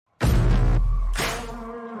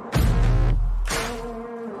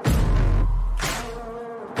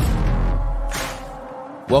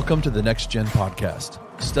Welcome to the Next Gen Podcast.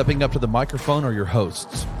 Stepping up to the microphone are your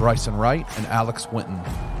hosts, Bryson Wright and Alex Winton.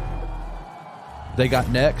 They got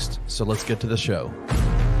next, so let's get to the show.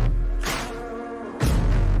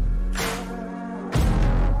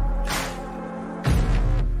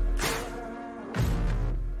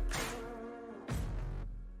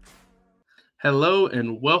 Hello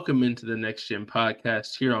and welcome into the Next Gen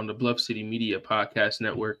Podcast here on the Bluff City Media Podcast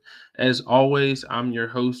Network. As always, I'm your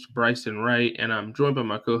host, Bryson Wright, and I'm joined by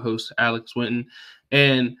my co-host, Alex Winton.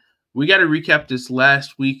 And we got to recap this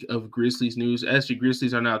last week of Grizzlies news, as the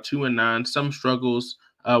Grizzlies are now 2-9, some struggles,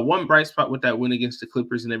 one bright spot with that win against the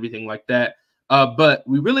Clippers and everything like that. But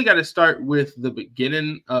we really got to start with the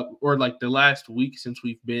beginning or like the last week since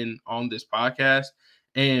we've been on this podcast.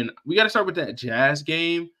 And we got to start with that Jazz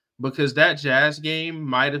game, because that Jazz game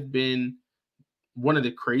might have been one of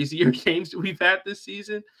the crazier games that we've had this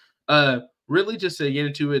season. Really, just to get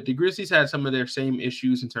into it, the Grizzlies had some of their same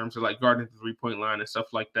issues in terms of like guarding the three-point line and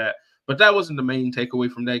stuff like that. But that wasn't the main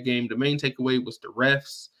takeaway from that game. The main takeaway was the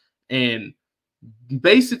refs and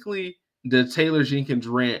basically the Taylor Jenkins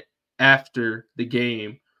rant after the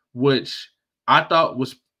game, which I thought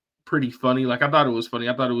was pretty funny. Like, I thought it was funny.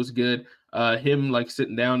 I thought it was good. Him like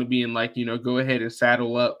sitting down and being like, you know, go ahead and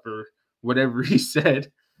saddle up or whatever he said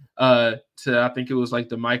to, I think it was like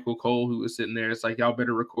the Michael Cole who was sitting there. It's like, y'all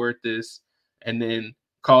better record this and then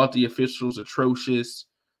call it the officials atrocious.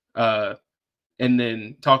 And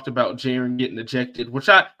then talked about Jaren getting ejected, which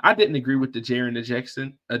I didn't agree with the Jaren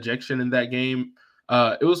ejection in that game.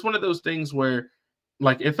 It was one of those things where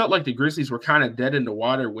like it felt like the Grizzlies were kind of dead in the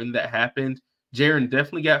water when that happened. Jaren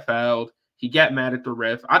definitely got fouled. He got mad at the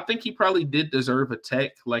ref. I think he probably did deserve a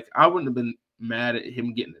tech. Like, I wouldn't have been mad at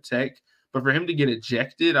him getting a tech. But for him to get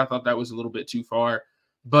ejected, I thought that was a little bit too far.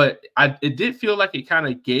 But it did feel like it kind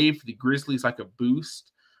of gave the Grizzlies like a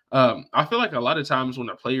boost. I feel like a lot of times when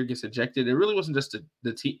a player gets ejected, it really wasn't just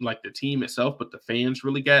the team, like the team itself, but the fans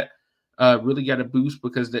really got a boost,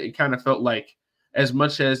 because it kind of felt like as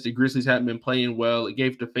much as the Grizzlies hadn't been playing well, it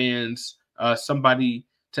gave the fans somebody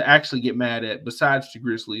to actually get mad at besides the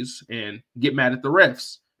Grizzlies and get mad at the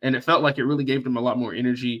refs. And it felt like it really gave them a lot more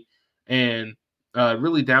energy and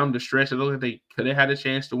really down the stretch. I don't think they could have had a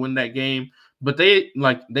chance to win that game, but they've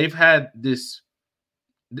kind of had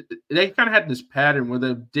this pattern where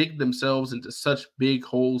they dig themselves into such big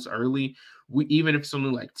holes early. Even if it's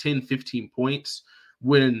only like 10, 15 points,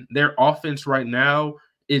 when their offense right now,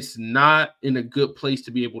 it's not in a good place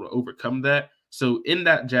to be able to overcome that. So in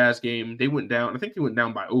that Jazz game, they went down. I think they went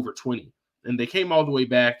down by over 20, and they came all the way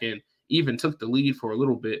back and even took the lead for a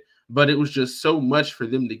little bit. But it was just so much for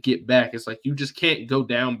them to get back. It's like you just can't go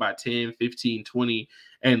down by 10, 15, 20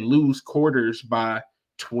 and lose quarters by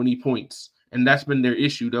 20 points. And that's been their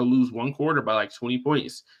issue. They'll lose one quarter by like 20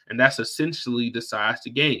 points, and that's essentially decides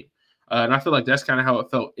the game. And I feel like that's kind of how it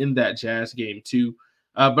felt in that Jazz game too.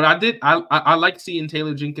 But I like seeing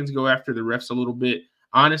Taylor Jenkins go after the refs a little bit.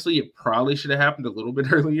 Honestly, it probably should have happened a little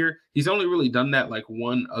bit earlier. He's only really done that like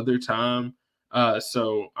one other time.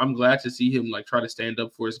 So I'm glad to see him like try to stand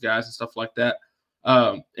up for his guys and stuff like that.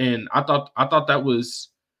 And I thought that was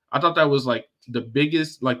like the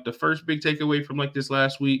biggest, like the first big takeaway from like this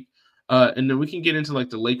last week. And then we can get into like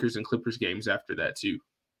the Lakers and Clippers games after that too.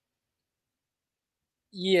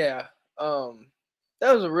 Yeah.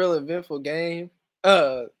 That was a real eventful game,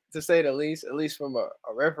 to say the least, at least from a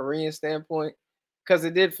refereeing standpoint. Because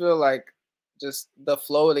it did feel like just the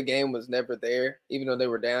flow of the game was never there, even though they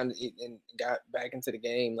were down and got back into the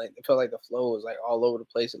game. Like, it felt like the flow was like all over the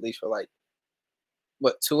place, at least for like,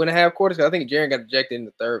 2.5 quarters? I think Jaren got ejected in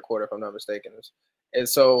the third quarter, if I'm not mistaken. And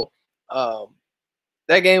so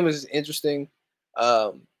that game was interesting.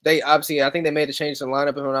 They obviously, I think they made a change to the lineup,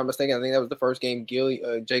 if I'm not mistaken. I think that was the first game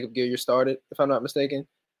Jacob Gilyard started, if I'm not mistaken.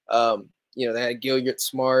 They had Gilyard,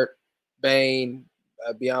 Smart, Bane,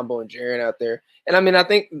 Biyombo, and Jaren out there. And I mean, I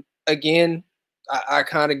think, again, I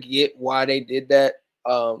kind of get why they did that.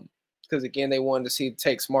 Because, again, they wanted to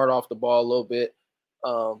take Smart off the ball a little bit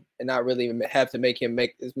and not really even have to make him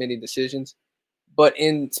make as many decisions. But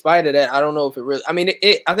in spite of that, I don't know if it really – I mean,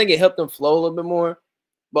 I think it helped them flow a little bit more.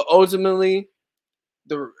 But ultimately,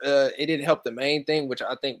 it didn't help the main thing, which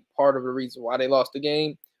I think part of the reason why they lost the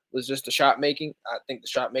game was just the shot making. I think the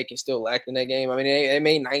shot making still lacked in that game. I mean, they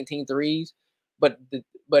made 19 threes. But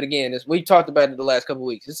again, as we talked about it the last couple of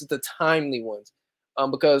weeks, this is the timely ones.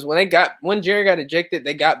 Because when Jaren got ejected,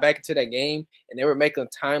 they got back into that game and they were making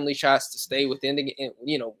timely shots to stay within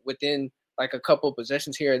within like a couple of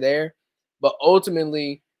possessions here or there. But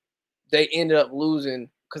ultimately, they ended up losing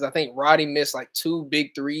because I think Roddy missed like 2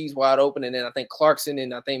 big threes wide open, and then I think Clarkson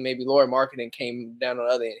and I think maybe Lauri Markkanen came down on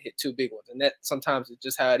the other end and hit 2 big ones. And that sometimes it's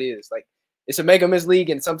just how it is. Like it's a make or miss league,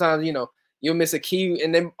 and sometimes you'll miss a key,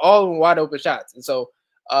 and then all of them wide open shots. And so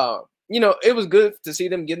it was good to see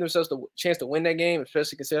them give themselves the chance to win that game,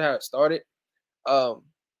 especially considering how it started.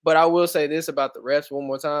 But I will say this about the refs one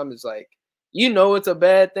more time is like, it's a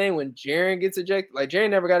bad thing when Jaren gets ejected. Like Jaren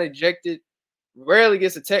never got ejected, rarely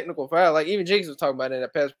gets a technical foul. Like even Jenkins was talking about it in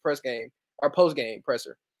that past press game or post game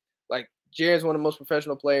presser. Like Jaren's one of the most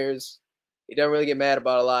professional players. He doesn't really get mad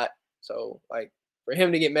about a lot. So like for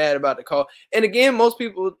him to get mad about the call, and again, most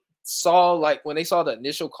people saw like when they saw the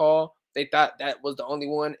initial call, they thought that was the only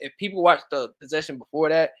one. If people watched the possession before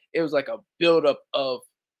that, it was like a buildup of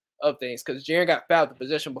things because Jaren got fouled the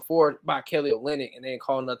possession before by Kelly Olynyk and they didn't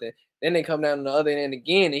call nothing. Then they come down on the other end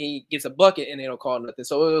again and he gets a bucket and they don't call nothing.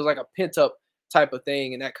 So it was like a pent up type of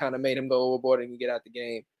thing, and that kind of made him go overboard and get out the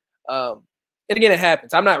game. And again, it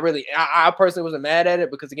happens. I'm not really. I personally wasn't mad at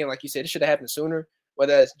it because again, like you said, it should have happened sooner.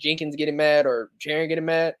 Whether it's Jenkins getting mad or Jaren getting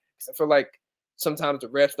mad, because I feel like sometimes the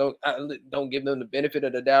refs don't give them the benefit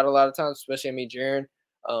of the doubt a lot of times, especially Jaren.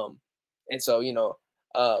 And so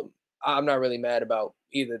I'm not really mad about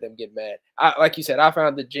either of them getting mad. Like you said, I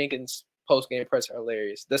found the Jenkins post game presser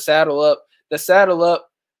hilarious. The saddle up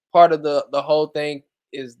part of the whole thing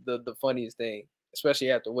is the funniest thing, especially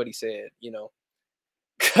after what he said.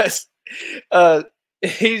 Because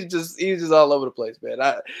he's just all over the place, man.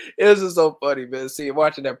 It was just so funny, man.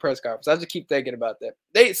 Watching that press conference, I just keep thinking about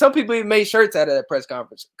that. Some people even made shirts out of that press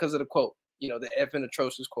conference because of the quote, the effing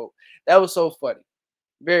atrocious quote. That was so funny,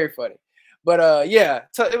 very funny. But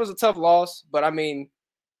it was a tough loss. But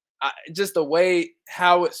just the way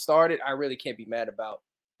how it started, I really can't be mad about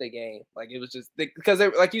the game. Like it was just because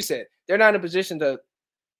like you said, they're not in a position to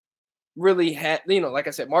really have, like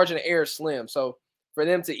I said, margin of error is slim. So for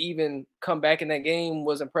them to even come back in that game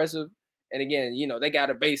was impressive. And again, they got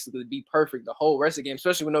to basically be perfect the whole rest of the game,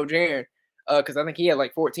 especially with no Jaren, because I think he had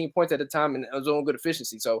like 14 points at the time and it was on good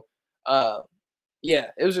efficiency. So,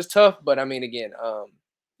 it was just tough. But again,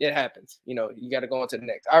 it happens. You got to go on to the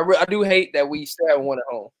next. I do hate that we still haven't won at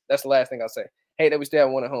home. That's the last thing I'll say. Hate that we still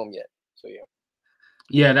haven't won at home yet. So yeah.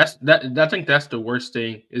 Yeah, I think that's the worst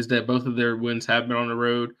thing is that both of their wins have been on the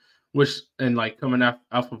road, and like coming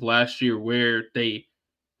off of last year where they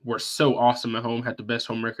were so awesome at home, had the best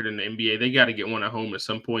home record in the NBA. They got to get one at home at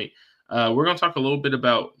some point. We're going to talk a little bit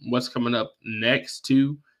about what's coming up next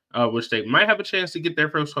too, which they might have a chance to get their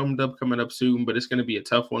first home dub coming up soon, but it's going to be a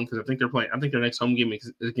tough one because I think their next home game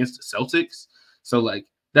is against the Celtics. So like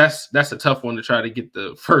that's a tough one to try to get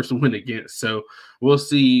the first win against. So we'll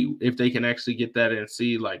see if they can actually get that and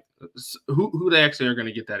see like who they actually are going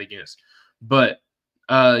to get that against. But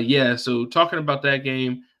so talking about that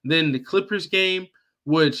game, then the Clippers game,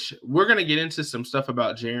 which we're going to get into some stuff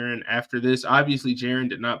about Jaren after this. Obviously, Jaren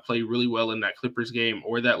did not play really well in that Clippers game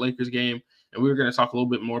or that Lakers game, and we're going to talk a little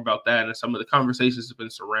bit more about that and some of the conversations have been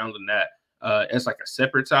surrounding that as like a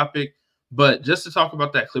separate topic. But just to talk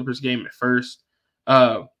about that Clippers game at first,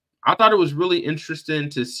 I thought it was really interesting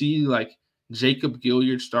to see like Jacob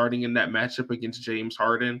Gilyard starting in that matchup against James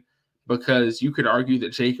Harden, because you could argue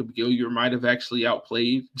that Jacob Gilyard might have actually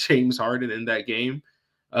outplayed James Harden in that game.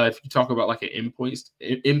 If you talk about like an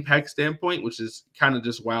impact standpoint, which is kind of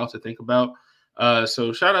just wild to think about.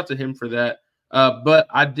 So shout out to him for that. But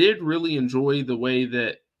I did really enjoy the way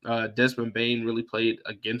that Desmond Bane really played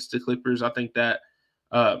against the Clippers. I think that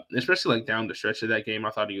especially like down the stretch of that game,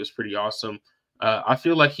 I thought he was pretty awesome. I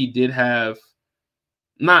feel like he did have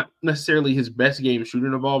not necessarily his best game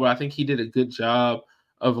shooting the ball, but I think he did a good job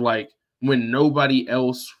of like when nobody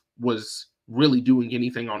else was really doing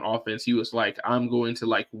anything on offense, he was like, I'm going to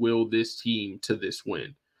like will this team to this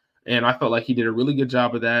win. And I felt like he did a really good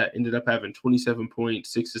job of that. Ended up having 27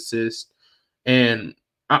 points, 6 assists. And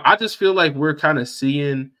I just feel like we're kind of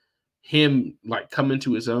seeing him like come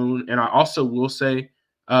into his own. And I also will say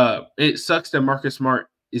it sucks that Marcus Smart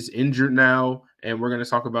is injured now, and we're going to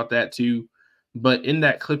talk about that too. But in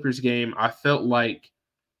that Clippers game, I felt like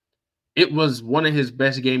it was one of his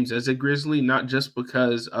best games as a Grizzly, not just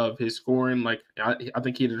because of his scoring. Like I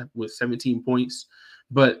think he ended up with 17 points,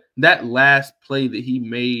 but that last play that he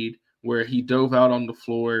made where he dove out on the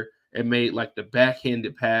floor and made like the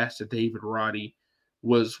backhanded pass to David Roddy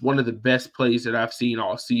was one of the best plays that I've seen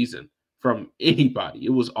all season from anybody.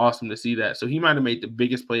 It was awesome to see that. So he might have made the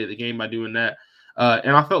biggest play of the game by doing that.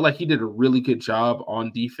 And I felt like he did a really good job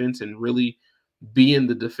on defense and really being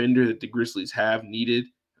the defender that the Grizzlies have needed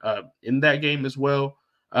in that game as well.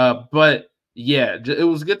 But yeah, it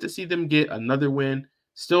was good to see them get another win.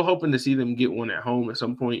 Still hoping to see them get one at home at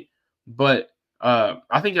some point. But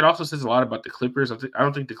I think it also says a lot about the Clippers. I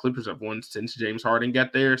don't think the Clippers have won since James Harden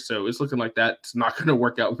got there, so it's looking like that's not going to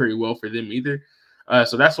work out very well for them either.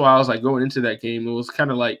 So that's why I was like going into that game. It was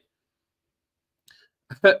kind of like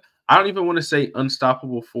I don't even want to say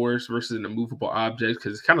unstoppable force versus an immovable object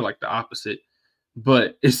because it's kind of like the opposite.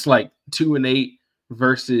 But it's like 2-8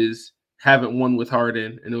 versus haven't won with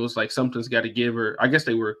Harden, and it was like something's got to give. Or I guess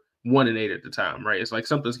they were 1-8 at the time, right? It's like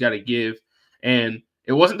something's got to give, and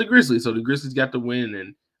it wasn't the Grizzlies, so the Grizzlies got the win.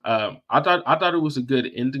 And I thought it was a good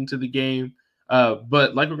ending to the game.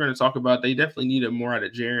 But like we're going to talk about, they definitely needed more out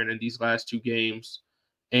of Jaren in these last two games.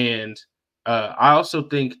 And I also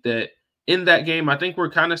think that in that game, I think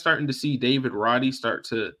we're kind of starting to see David Roddy start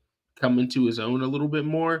to come into his own a little bit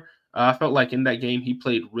more. I felt like in that game, he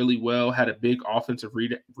played really well, had a big offensive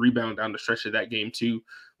rebound down the stretch of that game too,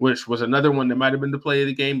 which was another one that might have been the play of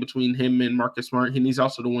the game between him and Marcus Smart. And he's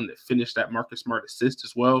also the one that finished that Marcus Smart assist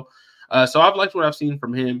as well. So I've liked what I've seen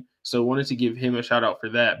from him. So wanted to give him a shout out for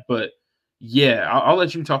that. But yeah, I'll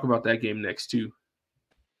let you talk about that game next too.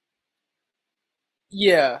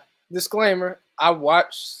 Yeah, disclaimer, I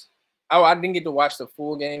didn't get to watch the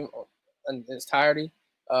full game in its entirety.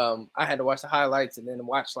 I had to watch the highlights and then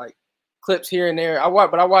watch like clips here and there.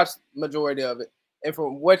 But I watched majority of it. And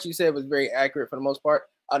from what you said was very accurate for the most part.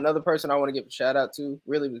 Another person I want to give a shout out to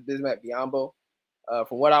really was Bismack Biyombo.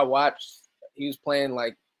 From what I watched, he was playing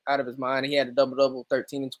like out of his mind. He had a double-double,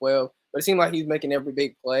 13 and 12. But it seemed like he was making every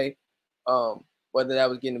big play, whether that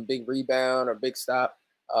was getting a big rebound or big stop.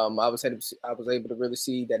 I was able to really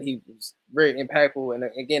see that he was very impactful. And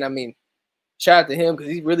again, I mean, shout out to him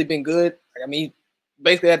because he's really been good. I mean, he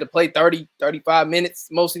basically had to play 30, 35 minutes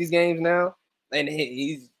most of these games now. And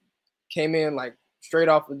he came in like straight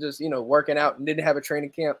off of just, working out and didn't have a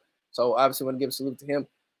training camp. So obviously want to give a salute to him.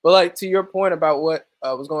 But like to your point about what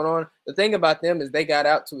was going on, the thing about them is they got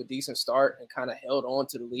out to a decent start and kind of held on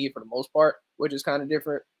to the lead for the most part, which is kind of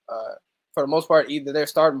different. For the most part, either they're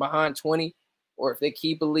starting behind 20 or if they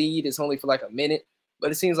keep a lead, it's only for like a minute. But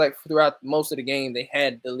it seems like throughout most of the game, they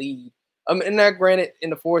had the lead. And now, granted, in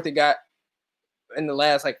the fourth, it got in the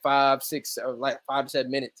last like 5, 6, or like 5 to 7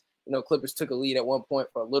 minutes. Clippers took a lead at one point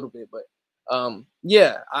for a little bit. But,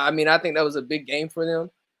 yeah, I mean, I think that was a big game for them.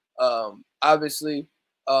 Obviously,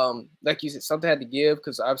 like you said, something had to give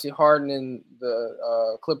because obviously Harden and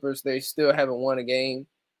the Clippers, they still haven't won a game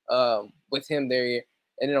with him there.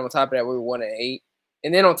 And then on top of that, we were 1-8.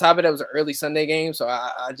 And then on top of that, it was an early Sunday game. So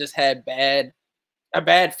I just had a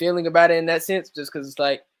bad feeling about it in that sense, just because it's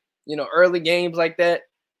like, early games like that,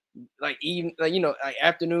 like even like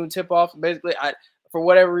afternoon tip off. Basically, for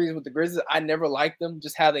whatever reason with the Grizzlies, I never liked them,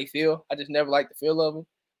 just how they feel. I just never liked the feel of them.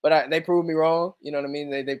 But they proved me wrong. You know what I mean?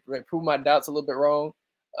 They proved my doubts a little bit wrong.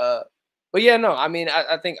 But yeah, no, I mean,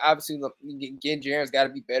 I think obviously Jaren's got to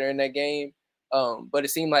be better in that game. But it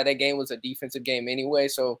seemed like that game was a defensive game anyway,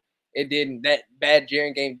 so that bad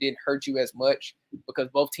Jaren game didn't hurt you as much because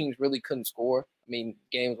both teams really couldn't score. I mean,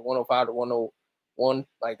 games 105 to 101,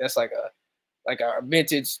 like that's like a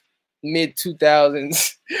vintage mid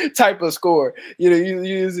 2000s type of score. You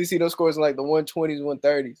usually see those scores in like the 120s,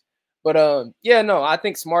 130s. But yeah, no, I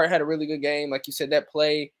think Smart had a really good game. Like you said, that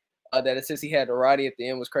play, that assist he had to Roddy at the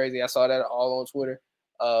end was crazy. I saw that all on Twitter.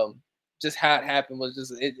 Just how it happened was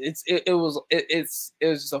just it was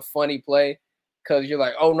just a funny play. Because you're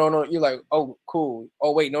like, oh, no. You're like, oh, cool.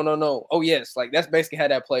 Oh, wait, no. Oh, yes. Like, that's basically how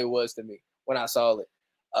that play was to me when I saw it.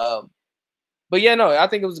 But, yeah, no, I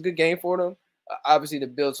think it was a good game for them. Obviously, to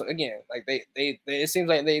build some, again, like, they it seems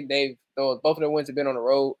like they've both of their wins have been on the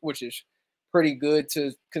road, which is pretty good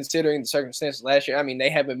to considering the circumstances last year. I mean, they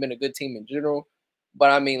haven't been a good team in general. But,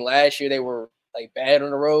 I mean, last year they were, like, bad on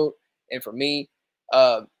the road. And for me,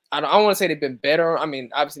 I don't want to say they've been better. I mean,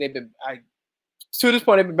 obviously, to this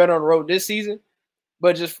point, they've been better on the road this season.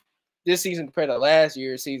 But just this season compared to last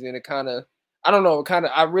year's season, it kind of, I don't know,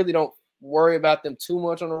 I really don't worry about them too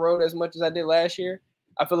much on the road as much as I did last year.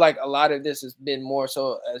 I feel like a lot of this has been more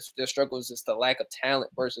so as their struggles is the lack of talent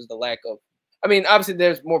versus the lack of, I mean, obviously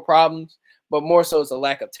there's more problems, but more so it's a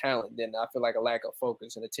lack of talent than I feel like a lack of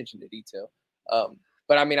focus and attention to detail.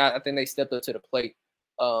 But I mean, I think they stepped up to the plate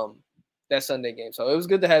that Sunday game. So it was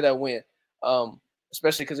good to have that win,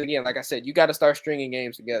 especially because, again, like I said, you got to start stringing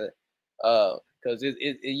games together. Because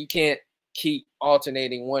you can't keep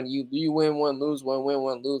alternating one. You win one, lose one, win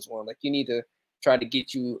one, lose one. Like you need to try to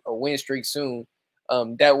get you a win streak soon.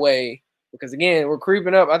 That way, because again, we're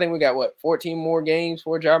creeping up. I think we got 14 more games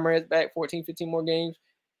for Jaren's back, 14, 15 more games.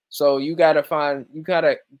 So you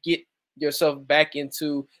gotta get yourself back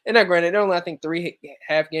into. And now, granted, they're only I think 3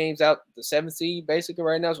 half games out the 7th seed basically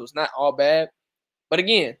right now, so it's not all bad. But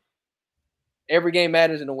again, every game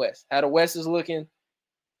matters in the West. How the West is looking,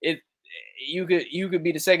 you could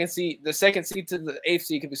be the second seed to the 8th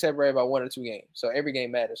seed could be separated by 1 or 2 games. So every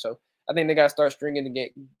game matters. So I think they got to start stringing the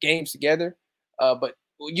games together. But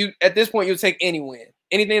you at this point, you'll take any win.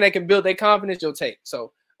 Anything that can build their confidence, you'll take.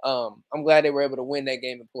 So I'm glad they were able to win that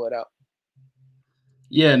game and pull it out.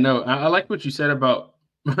 Yeah, no, I like what you said about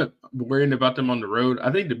worrying about them on the road.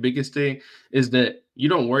 I think the biggest thing is that you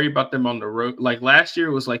don't worry about them on the road. Like last year,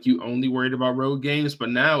 it was like you only worried about road games, but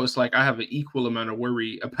now it's like I have an equal amount of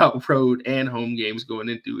worry about road and home games going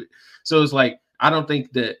into it. So it's like I don't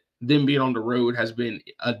think that them being on the road has been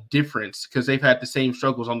a difference because they've had the same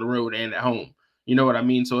struggles on the road and at home. You know what I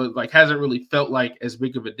mean? So it like hasn't really felt like as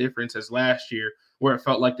big of a difference as last year, where it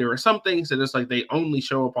felt like there were some things that it's like they only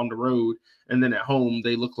show up on the road, and then at home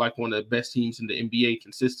they look like one of the best teams in the NBA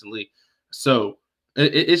consistently. So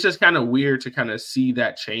it's just kind of weird to kind of see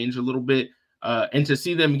that change a little bit, and to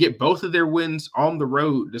see them get both of their wins on the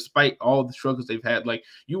road despite all the struggles they've had. Like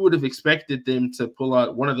you would have expected them to pull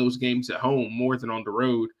out one of those games at home more than on the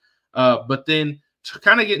road. But then to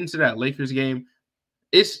kind of get into that Lakers game,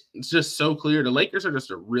 it's just so clear the Lakers are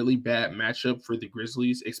just a really bad matchup for the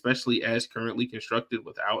Grizzlies, especially as currently constructed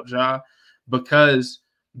without Ja, because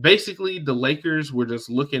basically the Lakers were just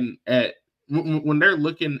looking at when they're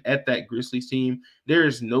looking at that Grizzlies team, there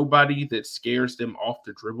is nobody that scares them off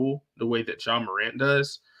the dribble the way that Ja Morant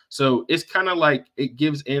does. So it's kind of like it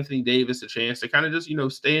gives Anthony Davis a chance to kind of just,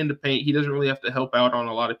 stay in the paint. He doesn't really have to help out on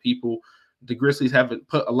a lot of people. The Grizzlies haven't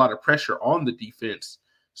put a lot of pressure on the defense.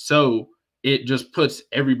 So it just puts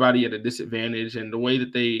everybody at a disadvantage. And the way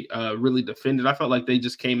that they really defended, I felt like they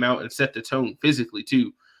just came out and set the tone physically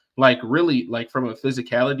too. Like really, like from a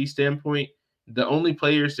physicality standpoint, the only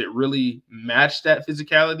players that really matched that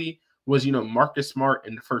physicality was, Marcus Smart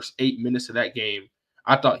in the first 8 minutes of that game.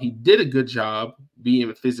 I thought he did a good job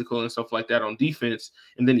being physical and stuff like that on defense.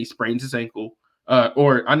 And then he sprains his ankle.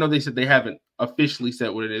 Or I know they said they haven't officially said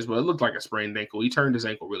what it is, but it looked like a sprained ankle. He turned his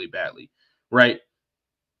ankle really badly, right?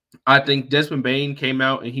 I think Desmond Bane came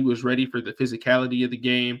out and he was ready for the physicality of the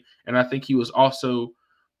game. And I think he was also,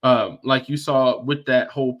 like you saw with that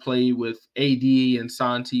whole play with AD and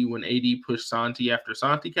Santi when AD pushed Santi after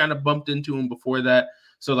Santi kind of bumped into him before that.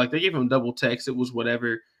 So like they gave him double text. It was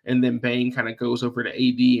whatever. And then Bane kind of goes over to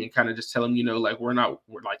AD and kind of just tell him, like, we're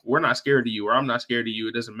not scared of you, or I'm not scared of you.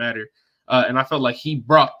 It doesn't matter. And I felt like he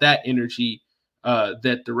brought that energy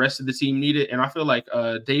that the rest of the team needed. And I feel like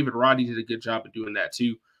David Roddy did a good job of doing that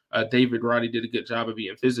too. David Roddy did a good job of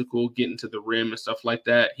being physical, getting to the rim and stuff like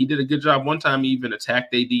that. He did a good job. One time he even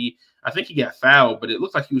attacked AD. I think he got fouled, but it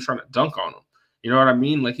looked like he was trying to dunk on him. You know what I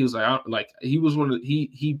mean? Like he was he was one of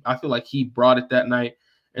I feel like he brought it that night.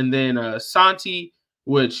 And then Santi,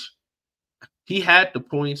 which he had the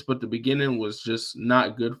points, but the beginning was just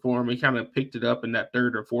not good for him. He kind of picked it up in that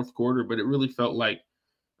third or fourth quarter, but it really felt like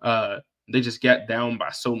they just got down by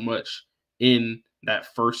so much in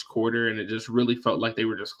that first quarter, and it just really felt like they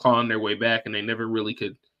were just clawing their way back, and they never really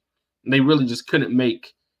could. They really just couldn't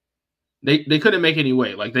make. They couldn't make any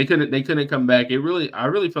way. Like they couldn't come back. I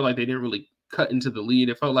really felt like they didn't really cut into the lead.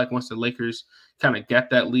 It felt like once the Lakers kind of got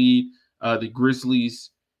that lead, the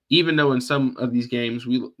Grizzlies, even though in some of these games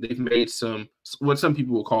they've made what some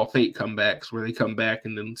people will call fake comebacks, where they come back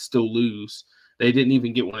and then still lose. They didn't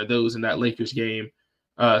even get one of those in that Lakers game.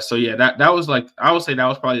 So yeah, that was like, I would say that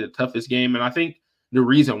was probably the toughest game. And I think the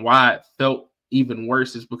reason why it felt even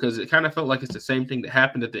worse is because it kind of felt like it's the same thing that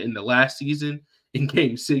happened at the end of last season in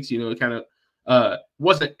game 6. It kind of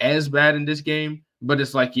wasn't as bad in this game, but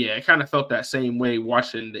it's like, yeah, it kind of felt that same way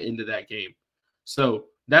watching the end of that game. So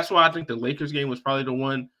that's why I think the Lakers game was probably the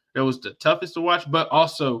one that was the toughest to watch. But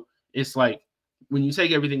also it's like, when you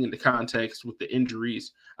take everything into context with the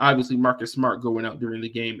injuries, obviously Marcus Smart going out during the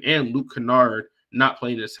game and Luke Kennard not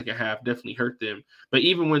playing in the second half definitely hurt them. But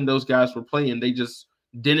even when those guys were playing, they just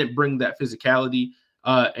didn't bring that physicality.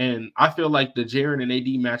 And I feel like the Jaren and AD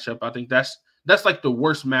matchup, I think that's like the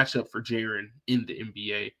worst matchup for Jaren in the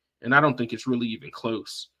NBA. And I don't think it's really even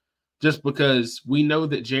close. Just because we know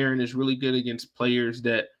that Jaren is really good against players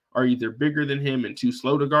that are either bigger than him and too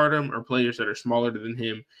slow to guard him, or players that are smaller than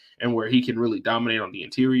him and where he can really dominate on the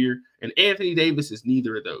interior. And Anthony Davis is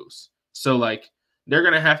neither of those. So like, they're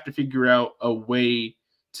going to have to figure out a way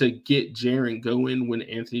to get Jaren going when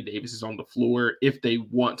Anthony Davis is on the floor if they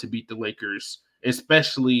want to beat the Lakers,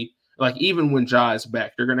 especially like even when Ja is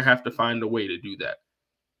back. They're going to have to find a way to do that.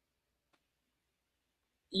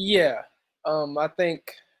 Yeah. I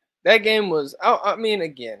think that game was, I mean,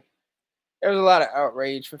 again, there was a lot of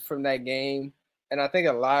outrage from that game. And I think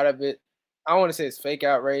a lot of it, I don't want to say it's fake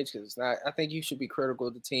outrage because it's not. I think you should be critical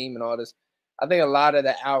of the team and all this. I think a lot of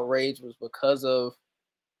the outrage was because of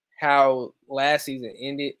how last season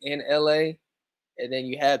ended in LA. And then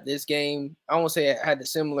you have this game. I won't say it had a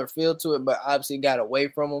similar feel to it, but obviously got away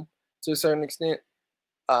from them to a certain extent.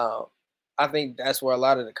 I think that's where a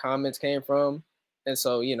lot of the comments came from. And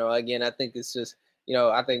so, again, I think it's just,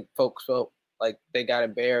 I think folks felt like they got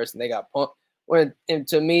embarrassed and they got punked. And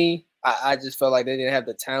to me, I just felt like they didn't have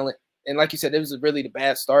the talent. And like you said, it was really the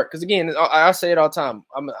bad start. Because, again, I say it all the time.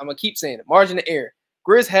 I'm going to keep saying it. Margin of error.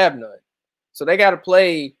 Grizz have none. So they got to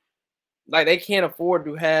play like they can't afford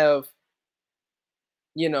to have,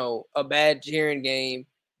 a bad Jaren game.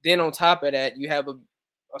 Then on top of that, you have a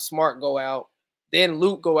Smart go out. Then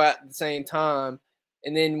Luke go out at the same time.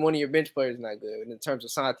 And then one of your bench players is not good. And in terms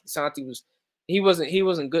of Santi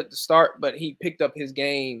wasn't good to start, but he picked up his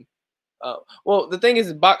game. Well, the thing is,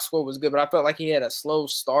 his box score was good, but I felt like he had a slow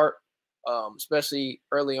start, especially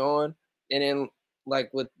early on. And then,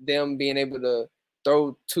 like, with them being able to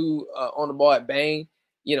throw two on the ball at Bang,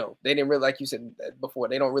 they didn't really, like you said before,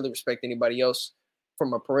 they don't really respect anybody else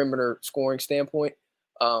from a perimeter scoring standpoint.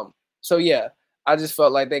 So, yeah, I just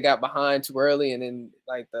felt like they got behind too early. And then,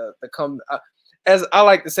 like, as I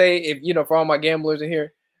like to say, if, for all my gamblers in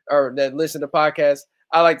here or that listen to podcasts,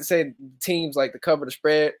 I like to say teams like to cover the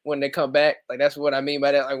spread when they come back. Like, that's what I mean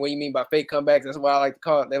by that. Like, what you mean by fake comebacks, that's what I like to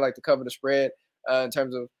call it. They like to cover the spread in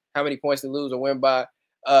terms of how many points they lose or win by.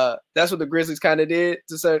 That's what the Grizzlies kind of did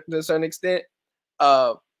to a certain extent.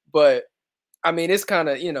 But, I mean, it's kind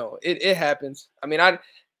of, it happens. I mean,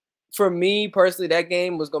 for me personally, that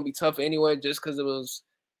game was going to be tough anyway just because it was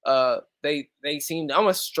they seemed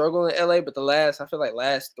almost struggling in LA, but I feel like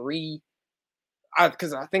last three,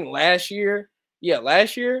 because I think last year,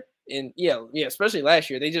 and especially last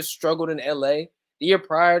year, they just struggled in LA. The year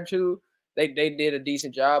prior to, they did a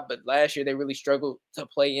decent job, but last year they really struggled to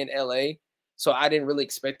play in LA. So I didn't really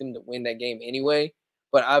expect them to win that game anyway.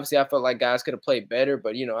 But obviously, I felt like guys could have played better.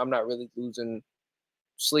 But I'm not really losing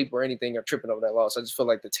sleep or anything or tripping over that loss. I just feel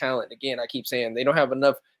like the talent. Again, I keep saying they don't have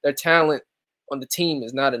enough. Their talent on the team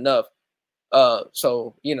is not enough.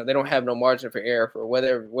 So they don't have no margin for error for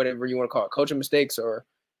whatever you want to call it, coaching mistakes or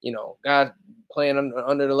guys playing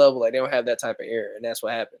under the level. Like, they don't have that type of error, and that's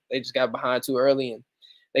what happened. They just got behind too early, and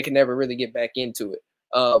they can never really get back into it.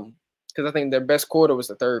 Because I think their best quarter was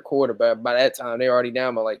the third quarter, but by that time they were already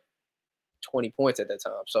down by like 20 points at that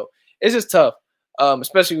time. So it's just tough,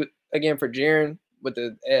 especially again for Jaren with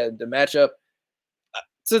the matchup.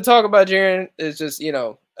 To talk about Jaren is just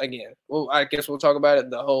again, well, I guess we'll talk about it.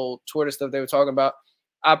 The whole Twitter stuff they were talking about.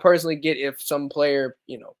 I personally get if some player,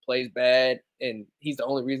 plays bad and he's the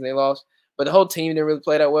only reason they lost. But the whole team didn't really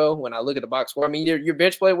play that well when I look at the box score. I mean, your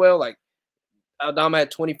bench played well. Like, Aldama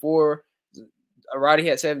had 24, Roddy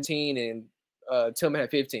had 17, and Tillman had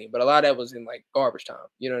 15. But a lot of that was in, like, garbage time.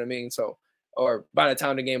 You know what I mean? So, or by the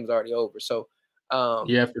time the game was already over. So,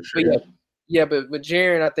 yeah, for sure. But with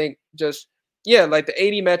Jaren, I think just – like the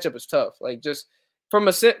 80 matchup is tough. Like, just from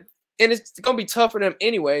and it's going to be tough for them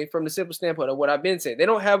anyway from the simple standpoint of what I've been saying. They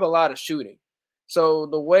don't have a lot of shooting. So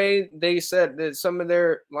the way they said that some of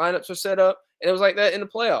their lineups are set up, and it was like that in the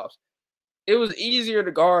playoffs, it was easier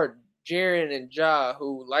to guard Jaren and Ja,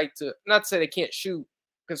 who like to – not to say they can't shoot,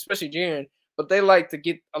 because especially Jaren, but they like to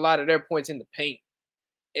get a lot of their points in the paint.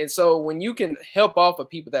 And so when you can help off of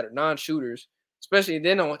people that are non-shooters, especially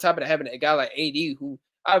then on top of that, having a guy like AD who –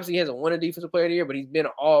 obviously, he hasn't won a defensive player of the year, but he's been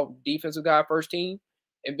an all defensive guy first team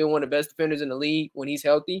and been one of the best defenders in the league when he's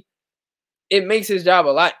healthy. It makes his job a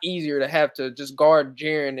lot easier to have to just guard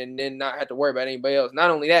Jaren and then not have to worry about anybody else.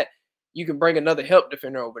 Not only that, you can bring another help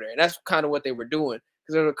defender over there. And that's kind of what they were doing.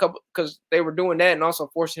 Because they were doing that and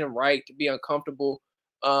also forcing him to be uncomfortable.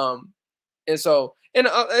 And then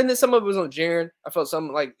some of it was on Jaren. I felt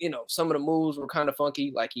some of the moves were kind of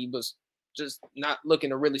funky. Like, he was just not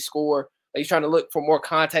looking to really score. Like, he's trying to look for more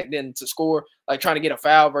contact than to score, like trying to get a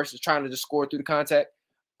foul versus trying to just score through the contact.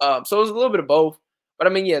 So it was a little bit of both. But, I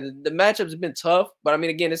mean, yeah, the matchups have been tough. But, I mean,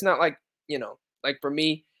 again, it's not like, like for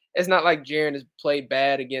me, it's not like Jaren has played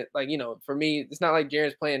bad against, like, for me, it's not like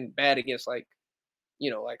Jaren's playing bad against, like,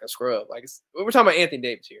 like a scrub. Like, we're talking about Anthony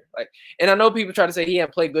Davis here. Like, and I know people try to say he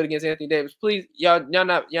hasn't played good against Anthony Davis. Please, y'all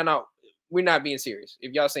not, we're not being serious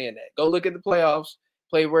if y'all saying that. Go look at the playoffs.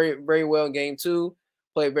 Play very, very well in game 2.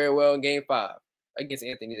 Played very well in game 5 against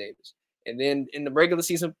Anthony Davis. And then in the regular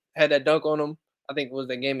season, had that dunk on him. I think it was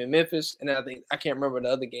that game in Memphis. And then I can't remember the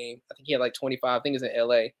other game. I think he had like 25. I think it's in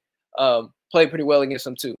LA. Played pretty well against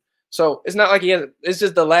them too. So it's not like he has – it's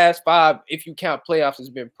just the last 5, if you count playoffs, has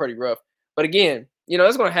been pretty rough. But again,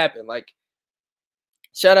 it's going to happen. Like,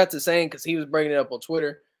 shout out to Sane because he was bringing it up on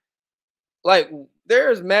Twitter. like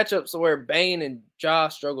there's matchups where Bane and Ja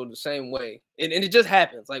struggle the same way, and it just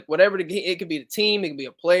happens. Like whatever it could be the team, it could be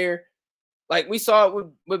a player. Like we saw it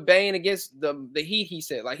with Bane against the Heat. He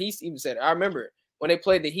said, like he even said, I remember when they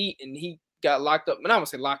played the Heat and he got locked up. And I don't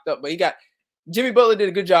say locked up, but Jimmy Butler did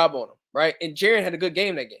a good job on him, right? And Jaren had a good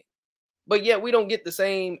game that game. But yet we don't get the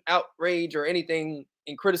same outrage or anything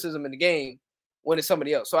in criticism in the game when it's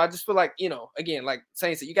somebody else. So I just feel like, again, like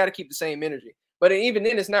saying that you got to keep the same energy. But even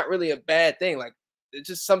then, it's not really a bad thing. Like it's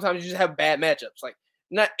just sometimes you just have bad matchups. Like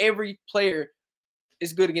not every player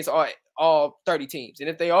is good against all 30 teams. And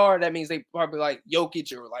if they are, that means they probably like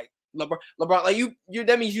Jokic or like LeBron. Like you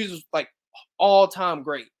that means you just like all-time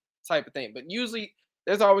great type of thing. But usually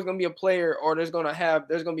there's always going to be a player, or there's going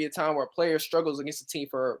to be a time where a player struggles against a team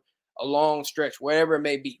for a long stretch, whatever it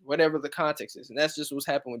may be, whatever the context is. And that's just what's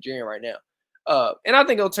happening with Jaren right now. And I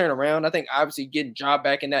think he'll turn around. I think obviously getting Ja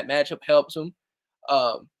back in that matchup helps him.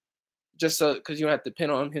 Just so because you don't have to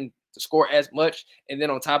depend on him to score as much. And then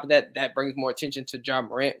on top of that, that brings more attention to Ja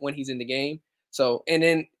Morant when he's in the game. So, and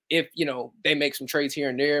then if, they make some trades here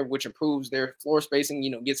and there, which improves their floor spacing,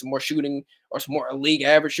 get some more shooting or some more league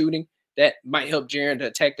average shooting, that might help Jaren to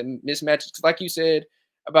attack the mismatches. Because like you said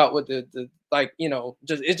about what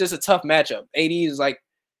it's just a tough matchup. AD is like,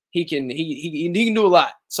 he can do a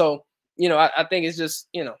lot. So, I think it's just,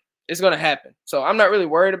 it's going to happen. So I'm not really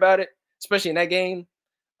worried about it, especially in that game.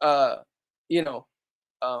 Because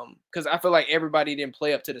I feel like everybody didn't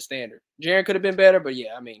play up to the standard. Jaren could have been better, but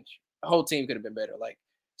yeah, I mean, the whole team could have been better. Like,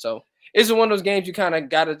 so it's one of those games you kind of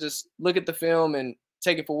got to just look at the film and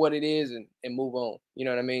take it for what it is and move on. You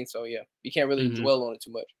know what I mean? So yeah, you can't really dwell on it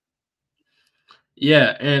too much.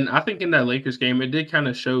 Yeah, and I think in that Lakers game, it did kind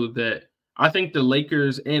of show that I think the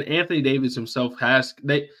Lakers and Anthony Davis himself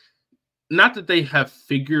not that they have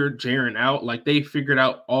figured Jaren out, like they figured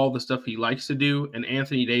out all the stuff he likes to do, and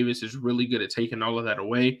Anthony Davis is really good at taking all of that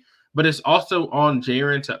away. But it's also on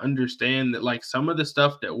Jaren to understand that like some of the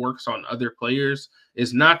stuff that works on other players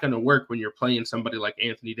is not going to work when you're playing somebody like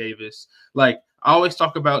Anthony Davis. Like I always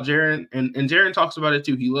talk about Jaren, and Jaren talks about it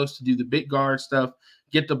too. He loves to do the big guard stuff,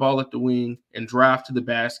 get the ball at the wing and drive to the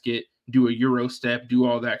basket, do a Euro step, do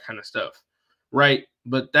all that kind of stuff, right?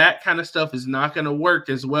 But that kind of stuff is not going to work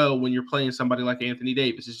as well when you're playing somebody like Anthony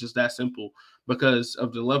Davis. It's just that simple because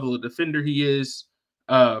of the level of defender he is.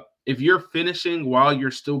 If you're finishing while you're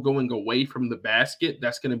still going away from the basket,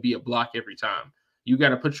 that's going to be a block every time. You got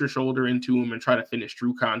to put your shoulder into him and try to finish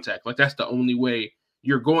through contact. Like that's the only way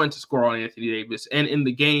you're going to score on Anthony Davis. And in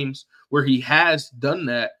the games where he has done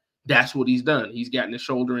that, that's what he's done. He's gotten his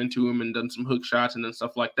shoulder into him and done some hook shots and then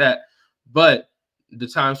stuff like that. But the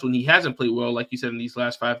times when he hasn't played well, like you said, in these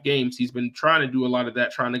last 5 games, he's been trying to do a lot of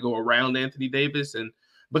that, trying to go around Anthony Davis. And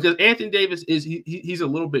because Anthony Davis he's a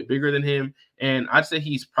little bit bigger than him, and I'd say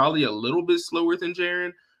he's probably a little bit slower than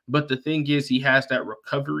Jaren. But the thing is, he has that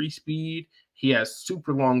recovery speed. He has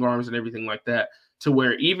super long arms and everything like that, to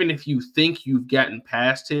where even if you think you've gotten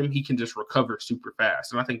past him, he can just recover super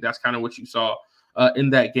fast. And I think that's kind of what you saw in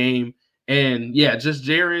that game. And yeah, just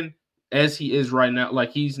Jaren as he is right now,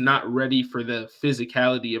 like he's not ready for the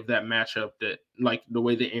physicality of that matchup that like the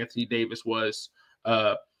way that Anthony Davis was.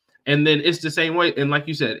 And then it's the same way. And like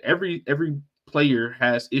you said, every player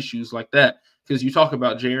has issues like that, because you talk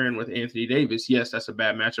about Jaren with Anthony Davis. Yes, that's a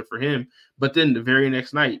bad matchup for him. But then the very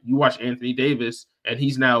next night, you watch Anthony Davis and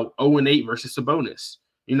he's now 0-8 versus Sabonis.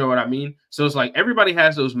 You know what I mean? So it's like everybody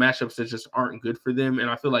has those matchups that just aren't good for them. And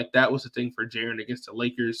I feel like that was the thing for Jaren against the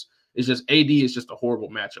Lakers. It's just AD is just a horrible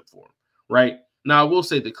matchup for him, right? Now, I will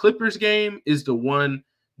say the Clippers game is the one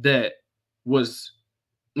that was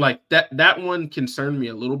like that one concerned me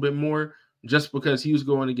a little bit more, just because he was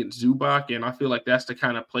going against Zubac, and I feel like that's the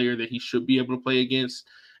kind of player that he should be able to play against.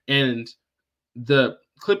 And the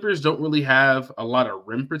Clippers don't really have a lot of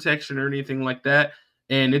rim protection or anything like that.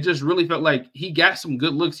 And it just really felt like he got some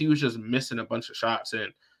good looks. He was just missing a bunch of shots.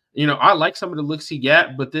 And, I like some of the looks he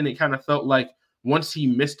got, but then it kind of felt like once he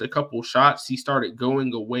missed a couple shots, he started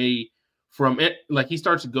going away from it. Like he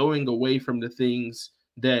starts going away from the things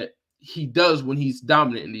that he does when he's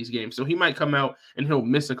dominant in these games. So he might come out and he'll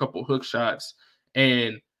miss a couple hook shots,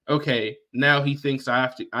 and okay, now he thinks I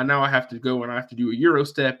have to go and I have to do a Euro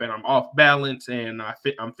step and I'm off balance and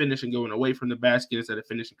I'm finishing going away from the basket instead of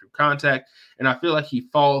finishing through contact. And I feel like he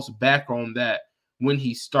falls back on that when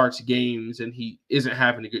he starts games and he isn't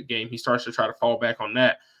having a good game. He starts to try to fall back on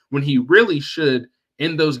that when he really should,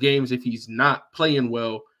 in those games, if he's not playing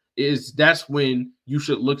well, that's when you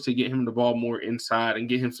should look to get him the ball more inside and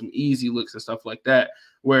get him some easy looks and stuff like that.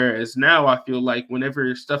 Whereas now I feel like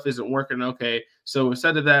whenever stuff isn't working, okay, so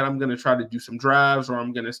instead of that, I'm going to try to do some drives, or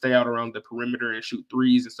I'm going to stay out around the perimeter and shoot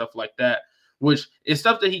threes and stuff like that, which is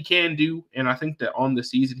stuff that he can do. And I think that on the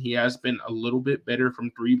season, he has been a little bit better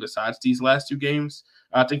from three besides these last 2 games.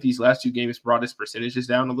 I think these last 2 games brought his percentages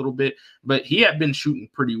down a little bit, but he had been shooting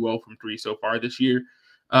pretty well from three so far this year.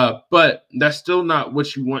 But that's still not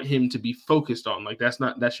what you want him to be focused on. Like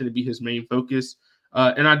that shouldn't be his main focus.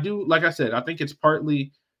 And I do, like I said, I think it's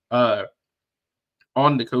partly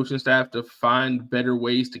on the coaching staff to find better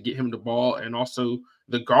ways to get him the ball, and also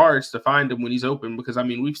the guards to find him when he's open. Because I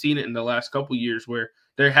mean, we've seen it in the last couple years where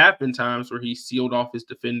there have been times where he's sealed off his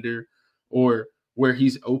defender, or where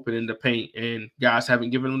he's open in the paint and guys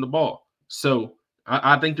haven't given him the ball. So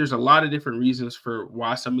I think there's a lot of different reasons for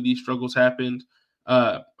why some of these struggles happened.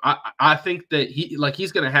 I think that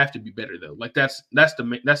he's gonna have to be better though. Like that's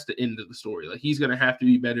the end of the story. Like he's gonna have to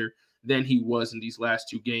be better than he was in these last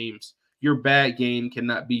 2 games. Your bad game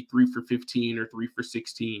cannot be 3 for 15 or 3 for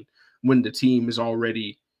 16 when the team is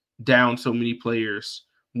already down so many players,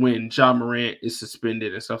 when Ja Morant is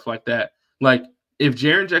suspended and stuff like that. Like if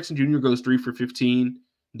Jaren Jackson Jr. goes 3 for 15,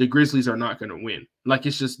 the Grizzlies are not going to win. Like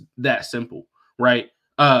it's just that simple, right?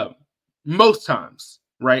 Most times.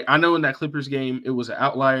 Right. I know in that Clippers game, it was an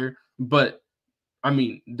outlier, but I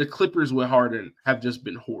mean, the Clippers with Harden have just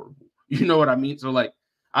been horrible. You know what I mean? So like,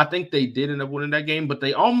 I think they did end up winning that game, but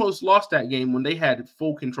they almost lost that game when they had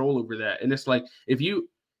full control over that. And it's like, if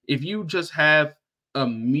you just have a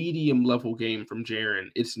medium level game from Jaren,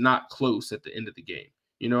 it's not close at the end of the game.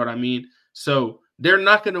 You know what I mean? So they're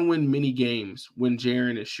not going to win many games when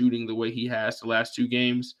Jaren is shooting the way he has the last 2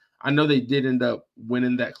 games. I know they did end up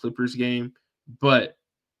winning that Clippers game, but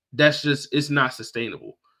it's not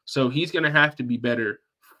sustainable. So he's going to have to be better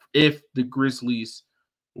if the Grizzlies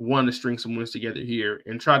want to string some wins together here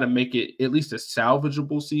and try to make it at least a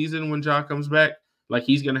salvageable season when Ja comes back. Like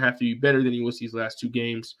he's going to have to be better than he was these last 2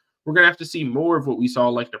 games. We're going to have to see more of what we saw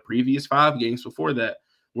like the previous 5 games before that,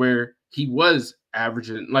 where he was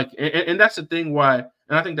averaging and that's the thing why,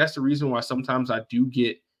 and I think that's the reason why sometimes I do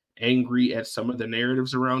get angry at some of the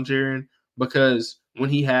narratives around Jaren, because when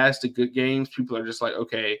he has the good games, people are just like,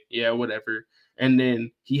 okay, yeah, whatever. And then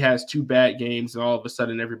he has 2 bad games, and all of a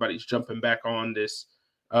sudden everybody's jumping back on this.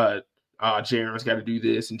 Jaren's got to do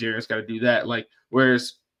this and Jaren's got to do that. Like,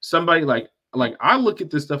 whereas somebody like I look at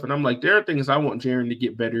this stuff and I'm like, there are things I want Jaren to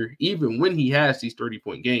get better, even when he has these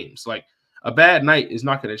 30-point games. Like, a bad night is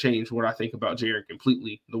not going to change what I think about Jaren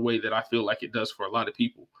completely, the way that I feel like it does for a lot of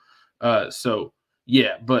people. So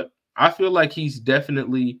yeah, but I feel like he's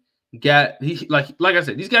definitely like I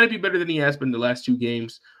said, he's got to be better than he has been the last 2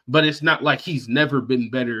 games, but it's not like he's never been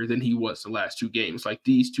better than he was the last 2 games. Like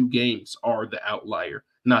these 2 games are the outlier,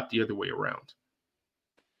 not the other way around.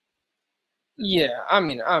 Yeah, I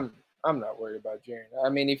mean, I'm not worried about Jaren. I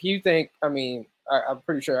mean, if you think, I mean, I'm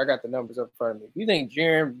pretty sure I got the numbers up in front of me. If you think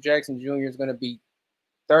Jaren Jackson Jr. is going to be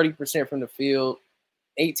 30% from the field,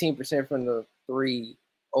 18% from the 3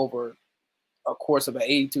 over a course of an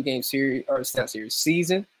 82-game series, or it's not series,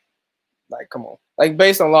 season, like, come on. Like,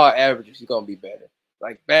 based on law of averages, he's going to be better.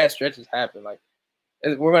 Like, bad stretches happen. Like,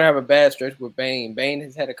 we're going to have a bad stretch with Bane. Bane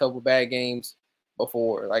has had a couple bad games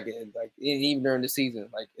before, like even during the season.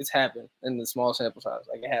 Like, it's happened in the small sample size.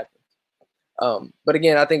 Like, it happens. But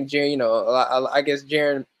again, I think Jaren, you know, I guess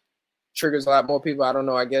Jaren triggers a lot more people. I don't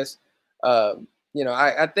know. I guess, you know,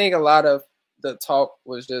 I think a lot of the talk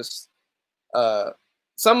was just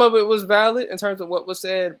some of it was valid in terms of what was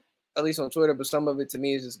said, at least on Twitter, but some of it to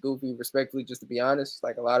me is just goofy, respectfully, just to be honest.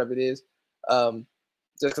 Like, a lot of it is.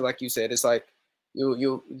 Just like you said, it's like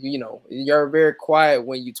you know, you're very quiet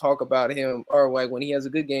when you talk about him, or like when he has a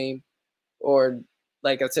good game, or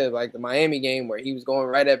like I said, like the Miami game where he was going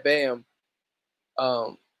right at Bam,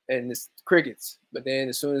 and it's crickets. But then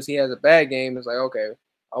as soon as he has a bad game, it's like, okay,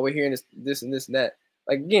 all we're hearing is this and this and that.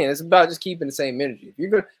 Like, again, it's about just keeping the same energy. If you're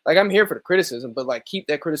good, like, I'm here for the criticism, but like, keep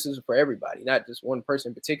that criticism for everybody, not just one person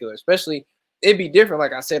in particular. Especially, it'd be different,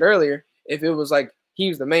 like I said earlier, if it was like he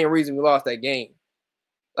was the main reason we lost that game.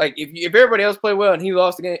 Like, if everybody else played well and he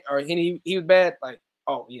lost the game, or he was bad, like,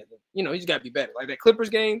 oh yeah, you know, he's got to be better. Like that Clippers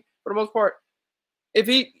game, for the most part, if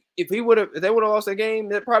they would have lost that game,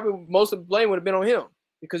 that probably most of the blame would have been on him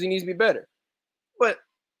because he needs to be better. But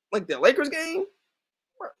like the Lakers game,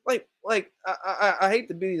 like I hate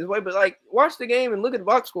to be this way, but like, watch the game and look at the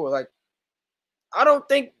box score. Like, I don't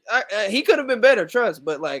think he could have been better, trust,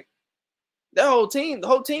 but like the whole team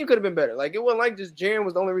could have been better. Like, it wasn't like just Jaren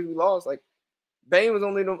was the only reason we lost. Like, Bane was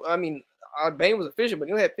only, I mean, Bane was efficient, but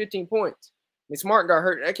he only had 15 points. mean, Smart got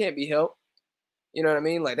hurt. That can't be helped. You know what I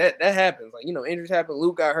mean? Like that happens. Like, injuries happen.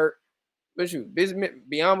 Luke got hurt. But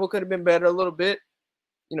Biyombo could have been better a little bit.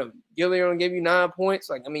 Gilliard only gave you 9 points.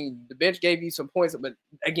 Like, I mean, the bench gave you some points, but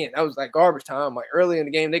again, that was like garbage time. Like early in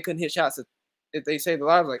the game, they couldn't hit shots if they saved the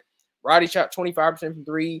lives. Like Roddy shot 25% from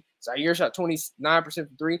three. Zaire shot 29% from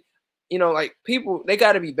three. Like people, they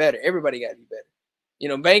got to be better. Everybody got to be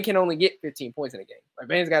better. Bane can only get 15 points in a game. Like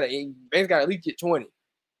Bane's got to at least get 20.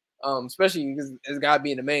 Especially because as guy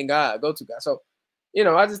being the main guy, go-to guy. So,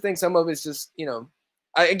 I just think some of it's just,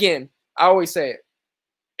 I always say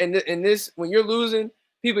it. In this, when you're losing,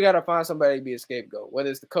 people got to find somebody to be a scapegoat, whether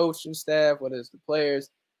it's the coaching staff, whether it's the players.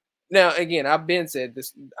 Now, again, I've been said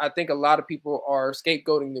this. I think a lot of people are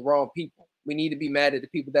scapegoating the wrong people. We need to be mad at the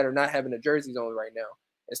people that are not having the jerseys on right now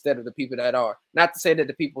instead of the people that are. Not to say that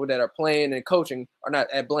the people that are playing and coaching are not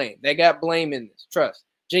at blame. They got blame in this. Trust.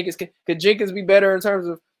 Could Jenkins be better in terms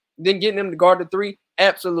of then getting him to guard the three?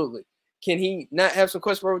 Absolutely. Can he not have some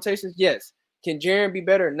questionable rotations? Yes. Can Jaren be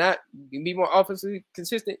better, not be more offensively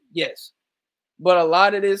consistent? Yes. But a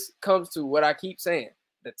lot of this comes to what I keep saying,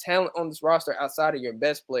 the talent on this roster outside of your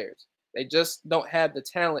best players. They just don't have the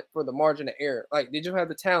talent for the margin of error. Like, they just have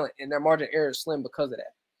the talent, and their margin of error is slim because of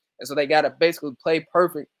that. And so they got to basically play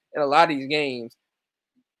perfect in a lot of these games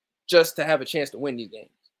just to have a chance to win these games.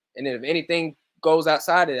 And then if anything goes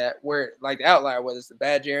outside of that, where like the outlier, whether it's the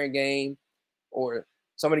bad Jaren game or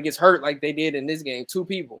somebody gets hurt like they did in this game, 2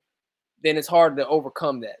 people, then it's hard to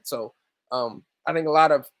overcome that. So I think a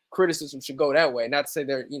lot of criticism should go that way. Not to say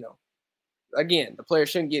they're, again, the players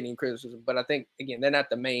shouldn't get any criticism, but I think, again, they're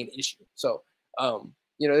not the main issue. So,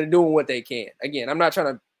 they're doing what they can. Again, I'm not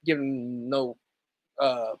trying to give them no,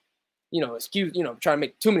 excuse, trying to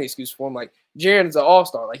make too many excuses for him. Like, Jaren's an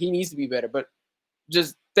all-star. Like, he needs to be better. But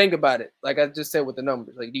just think about it. Like I just said with the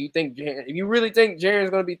numbers. Like, do you think Jaren, if you really think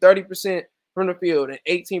Jaren's going to be 30% from the field and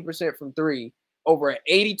 18% from three over an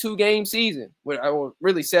 82-game season,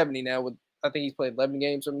 really 70 now with, I think he's played 11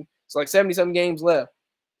 games. It's like 70-something games left.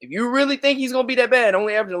 If you really think he's going to be that bad,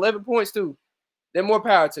 only averaging 11 points too, then more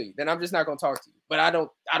power to you. Then I'm just not going to talk to you. But I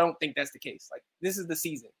don't think that's the case. Like, this is the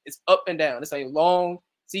season. It's up and down. It's a long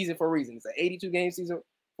season for a reason. It's an 82-game season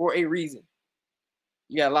for a reason.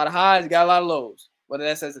 You got a lot of highs, you got a lot of lows, whether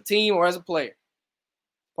that's as a team or as a player.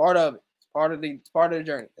 Part of it. It's part of the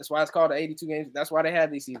journey. That's why it's called the 82 games. That's why they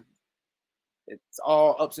have these seasons. It's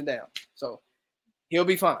all ups and downs. So he'll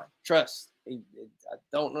be fine. Trust. I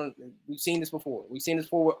don't know. We've seen this before. We've seen this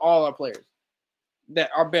before with all our players. That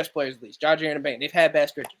our best players, at least. Jaren and Bane. They've had bad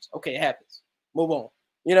stretches. Okay, it happens. Move on.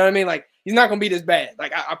 You know what I mean? Like, he's not gonna be this bad.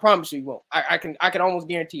 Like, I promise you he won't. I can almost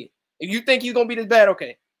guarantee it. If you think he's gonna be this bad,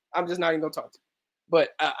 okay, I'm just not even gonna talk to you. But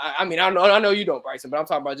I mean, I know you don't, Bryson, but I'm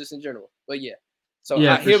talking about just in general. But yeah. So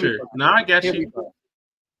yeah, for sure. No, I got you.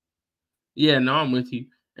 Yeah, no, I'm with you.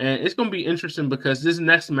 And it's gonna be interesting because this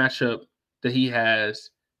next matchup that he has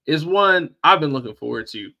is one I've been looking forward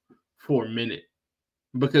to for a minute.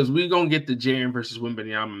 Because we're going to get the Jaren versus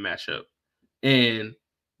Wembanyama matchup. And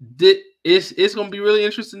it's going to be really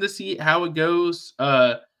interesting to see how it goes.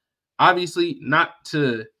 Obviously,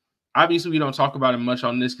 we don't talk about it much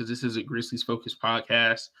on this because this is a Grizzlies-focused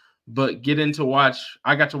podcast. But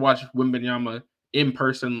I got to watch Wembanyama in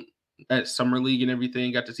person at Summer League and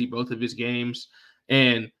everything. Got to see both of his games.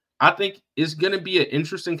 And I think it's going to be an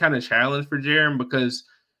interesting kind of challenge for Jaren because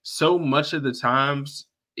so much of the times,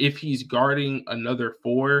 if he's guarding another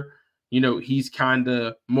 4, he's kind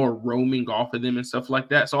of more roaming off of them and stuff like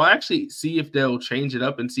that. So I'll actually see if they'll change it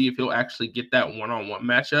up and see if he'll actually get that one-on-one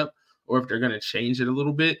matchup or if they're going to change it a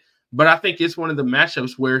little bit. But I think it's one of the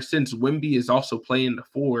matchups where since Wemby is also playing the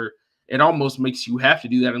 4, it almost makes you have to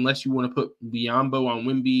do that unless you want to put Biyombo on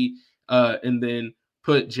Wemby and then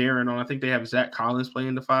put Jaren on. I think they have Zach Collins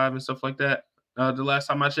playing the 5 and stuff like that the last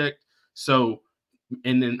time I checked. So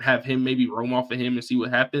and then have him maybe roam off of him and see what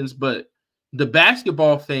happens. But the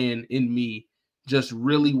basketball fan in me just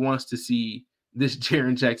really wants to see this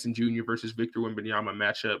Jaren Jackson Jr. versus Victor Wembanyama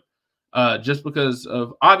matchup, just because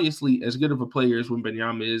of obviously as good of a player as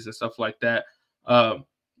Wembanyama is and stuff like that,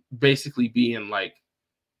 basically being like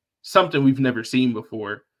something we've never seen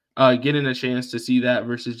before. Getting a chance to see that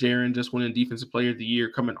versus Jaren just winning Defensive Player of the Year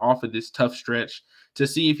coming off of this tough stretch to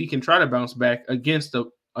see if he can try to bounce back against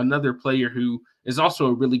another player who is also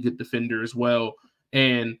a really good defender as well,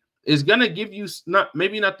 and is going to give you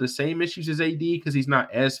maybe not the same issues as AD because he's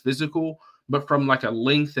not as physical, but from like a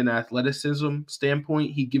length and athleticism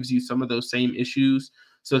standpoint, he gives you some of those same issues.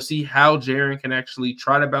 So see how Jaren can actually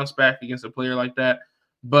try to bounce back against a player like that.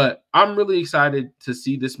 But I'm really excited to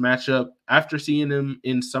see this matchup after seeing him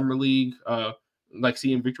in Summer League, like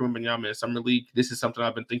seeing Victor Wembanyama in Summer League. This is something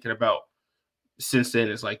I've been thinking about since then,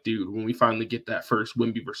 it's like, dude, when we finally get that first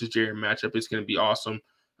Wemby versus Jaren matchup, it's going to be awesome.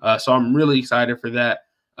 So I'm really excited for that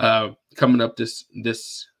coming up this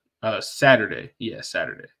Saturday. Yeah,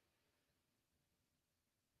 Saturday.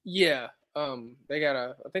 Yeah. They got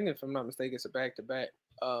I think if I'm not mistaken, it's a back-to-back.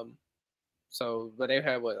 So, but they've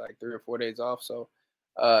had like 3 or 4 days off. So,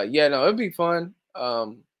 yeah, no, it'd be fun.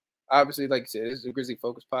 Obviously, like you said, this is a Grizzly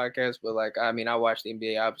focused podcast, but like, I mean, I watch the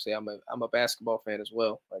NBA. Obviously, I'm a basketball fan as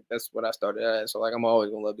well. Like that's what I started at. So like, I'm always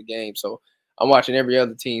gonna love the game. So I'm watching every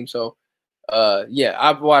other team. So, yeah,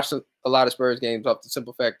 I've watched a lot of Spurs games off the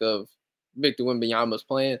simple fact of Victor Wembanyama's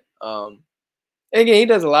playing. And again, he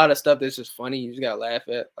does a lot of stuff that's just funny. You just gotta laugh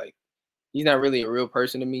at. Like, he's not really a real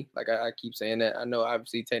person to me. Like I keep saying that. I know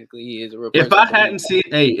obviously technically he is a real person. If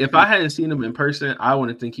I hadn't seen him in person, I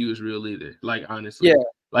wouldn't think he was real either. Like honestly. Yeah.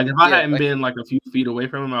 Like if I hadn't been like a few feet away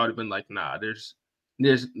from him, I would have been like, nah, this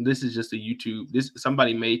is just a YouTube.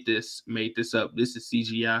 Somebody made this up. This is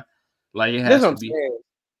CGI. Like it has to be. Saying.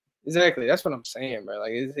 Exactly. That's what I'm saying, bro.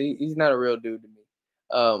 Like he's not a real dude to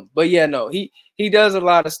me. But yeah, no, he does a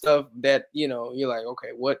lot of stuff that, you know, you're like,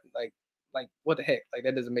 okay, what what the heck? Like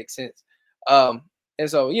that doesn't make sense. And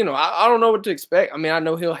so, you know, I don't know what to expect. I mean, I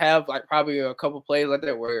know he'll have like probably a couple plays like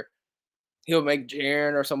that where he'll make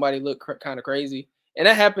Jaren or somebody look kind of crazy. And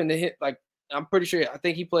that happened to hit, like, I'm pretty sure, I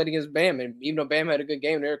think he played against Bam. And even though Bam had a good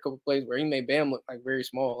game, there were a couple plays where he made Bam look like very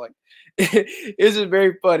small. Like, it's just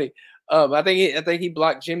very funny. I think he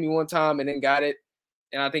blocked Jimmy one time and then got it.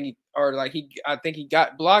 And I think he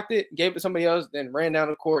got blocked it, gave it to somebody else, then ran down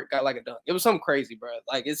the court, got like a dunk. It was something crazy, bro.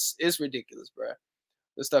 Like, it's ridiculous, bro,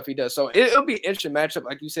 the stuff he does. So it'll be an interesting matchup.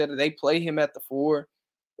 Like you said, they play him at the 4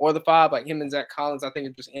 or the 5. Like him and Zach Collins, I think,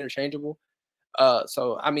 are just interchangeable.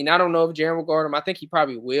 So I mean, I don't know if Jaren will guard him. I think he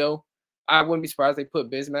probably will. I wouldn't be surprised if they put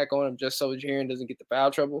Bismack on him just so Jaren doesn't get the foul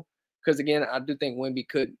trouble. Because again, I do think Wemby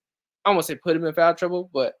could, I won't say put him in foul trouble,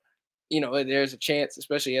 but you know, there's a chance,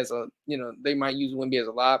 especially as a, you know, they might use Wemby as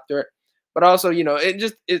a lob threat. But also, you know,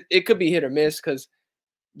 it could be hit or miss because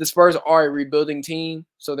the Spurs are a rebuilding team.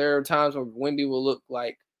 So there are times where Wemby will look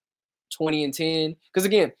like 20-10. Because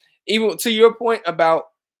again, even to your point about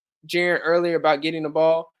Jaren earlier about getting the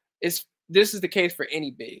ball, this is the case for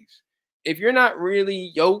any bigs. If you're not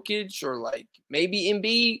really Jokic or like maybe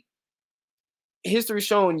Embiid, history's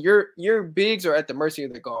shown your bigs are at the mercy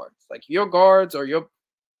of the guards. Like your guards or your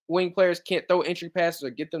wing players can't throw entry passes or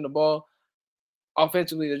get them the ball.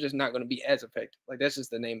 Offensively, they're just not going to be as effective. Like that's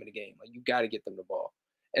just the name of the game. Like you got to get them the ball.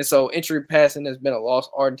 And so entry passing has been a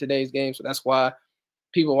lost art in today's game. So that's why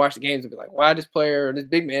people watch the games and be like, why this player or this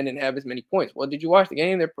big man didn't have as many points? Well, did you watch the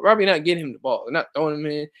game? They're probably not getting him the ball. They're not throwing him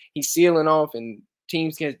in. He's sealing off, and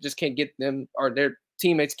teams can't get them, or their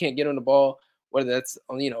teammates can't get him the ball, whether that's,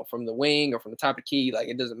 you know, from the wing or from the top of the key. Like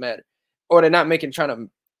it doesn't matter. Or they're not trying to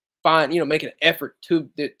find, you know, making an effort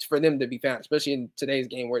for them to be found, especially in today's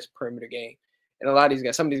game where it's a perimeter game. And a lot of these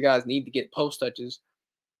guys, some of these guys need to get post touches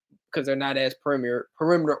because they're not as perimeter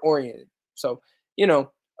oriented. So, you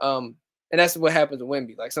know, and that's what happens with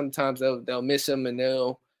Wemby. Like sometimes they'll miss him and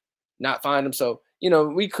they'll not find him. So, you know,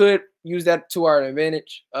 we could use that to our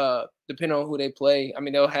advantage, depending on who they play. I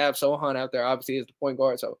mean, they'll have Sohan out there, obviously, as the point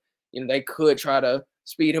guard. So, you know, they could try to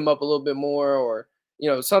speed him up a little bit more or, you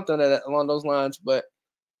know, something along those lines. But,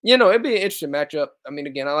 you know, it'd be an interesting matchup. I mean,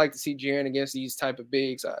 again, I like to see Jaren against these type of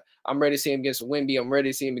bigs. I'm ready to see him against Wemby. I'm ready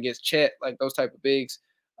to see him against Chet, like those type of bigs.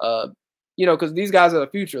 You know, because these guys are the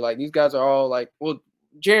future. Like, these guys are all like, well,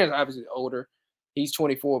 Jaren's obviously older. He's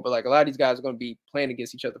 24, but like a lot of these guys are going to be playing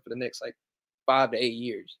against each other for the next like 5 to 8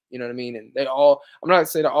 years. You know what I mean? And I'm not going to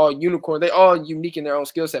say they're all unicorn. They're all unique in their own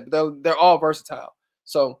skill set, but they're all versatile.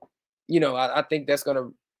 So, you know, I think that's going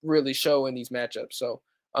to really show in these matchups. So,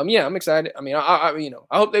 yeah, I'm excited. I mean, I you know,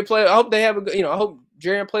 I hope they play. I hope they have a good, you know, I hope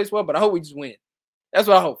Jaren plays well, but I hope we just win. That's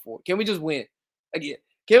what I hope for. Can we just win again?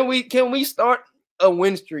 Can we start a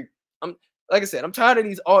win streak? Like I said, I'm tired of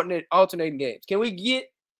these alternating games. Can we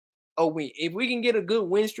get a win? If we can get a good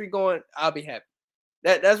win streak going, I'll be happy.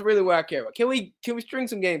 That's really what I care about. Can we string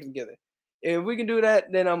some games together? If we can do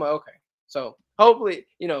that, then I'm like, okay. So hopefully,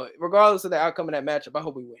 you know, regardless of the outcome of that matchup, I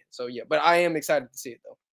hope we win. So yeah, but I am excited to see it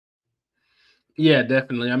though. Yeah,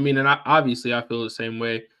 definitely. I mean, and obviously I feel the same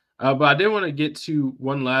way. But I did want to get to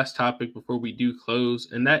one last topic before we do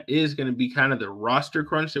close, and that is going to be kind of the roster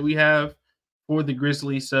crunch that we have for the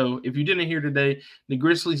Grizzlies. So if you didn't hear today, the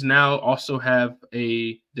Grizzlies now also have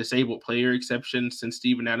a disabled player exception since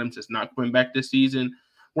Steven Adams is not coming back this season,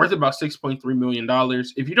 worth about $6.3 million.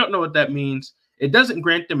 If you don't know what that means, it doesn't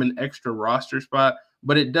grant them an extra roster spot,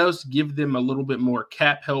 but it does give them a little bit more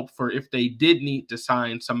cap help for if they did need to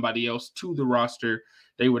sign somebody else to the roster,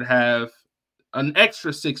 they would have an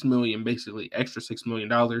extra $6 million, basically extra $6 million.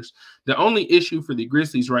 The only issue for the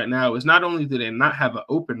Grizzlies right now is not only do they not have an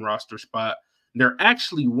open roster spot, they're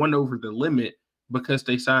actually one over the limit because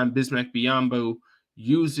they signed Bismack Biyombo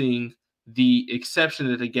using the exception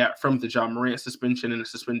that they got from the Ja Morant suspension and the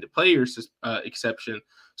suspended players exception.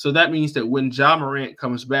 So that means that when Ja Morant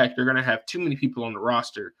comes back, they're going to have too many people on the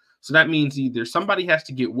roster. So that means either somebody has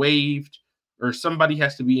to get waived or somebody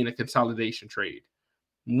has to be in a consolidation trade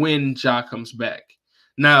when Ja comes back.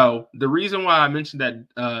 Now, the reason why I mentioned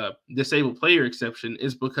that disabled player exception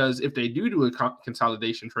is because if they do a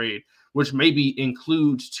consolidation trade, which maybe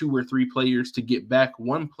includes 2 or 3 players to get back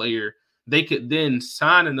one player, they could then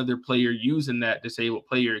sign another player using that disabled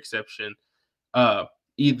player exception.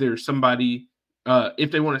 Either somebody,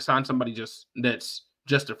 if they want to sign somebody that's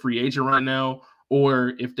just a free agent right now,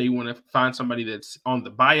 or if they want to find somebody that's on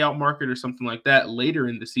the buyout market or something like that later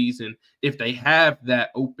in the season, if they have that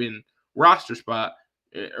open roster spot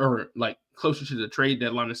or like closer to the trade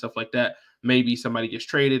deadline and stuff like that, maybe somebody gets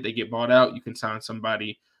traded, they get bought out, you can sign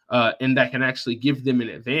somebody, and that can actually give them an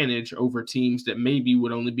advantage over teams that maybe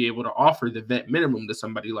would only be able to offer the vet minimum to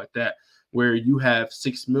somebody like that, where you have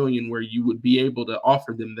 $6 million, where you would be able to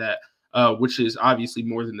offer them that, which is obviously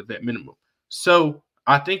more than the vet minimum. So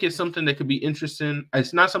I think it's something that could be interesting.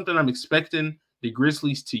 It's not something I'm expecting the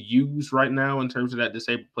Grizzlies to use right now in terms of that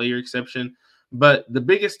disabled player exception. But the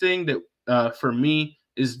biggest thing that for me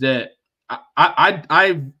is that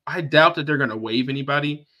I doubt that they're going to waive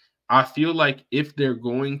anybody. I feel like if they're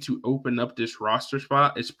going to open up this roster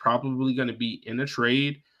spot, it's probably going to be in a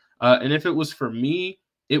trade. And if it was for me,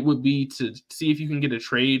 it would be to see if you can get a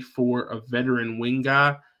trade for a veteran wing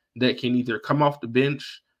guy that can either come off the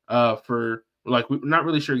bench for, like, we're not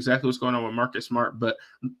really sure exactly what's going on with Marcus Smart, but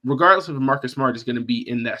regardless of if Marcus Smart is going to be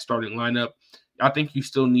in that starting lineup, I think you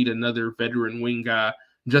still need another veteran wing guy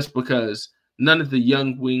just because none of the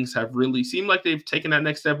young wings have really seemed like they've taken that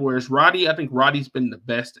next step. Whereas Roddy, I think Roddy's been the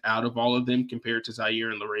best out of all of them compared to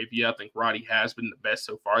Zaire and Laravia. I think Roddy has been the best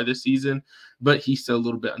so far this season, but he's still a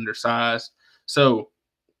little bit undersized. So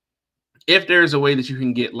if there's a way that you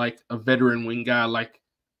can get like a veteran wing guy, like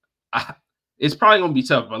it's probably going to be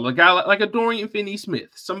tough, but a guy like a Dorian Finney-Smith,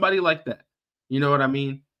 somebody like that, you know what I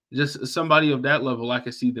mean? Just somebody of that level, I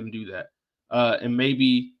could see them do that. And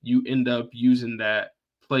maybe you end up using that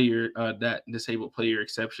player, that disabled player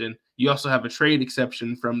exception. You also have a trade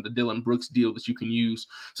exception from the Dylan Brooks deal that you can use.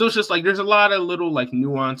 So it's just like there's a lot of little like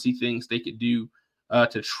nuancy things they could do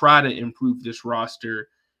to try to improve this roster,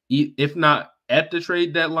 if not at the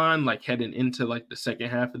trade deadline, like heading into like the second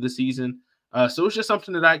half of the season. So it's just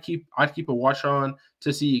something that I'd keep a watch on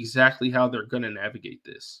to see exactly how they're going to navigate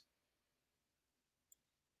this.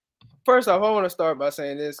 First off, I want to start by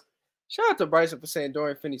saying this. Shout out to Bryson for saying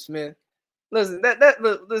Dorian Finney-Smith. Listen,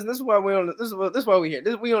 listen, this is why we on this is why we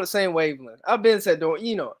here. We on the same wavelength. I've been said Dorian.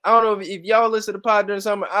 You know, I don't know if y'all listen to the pod during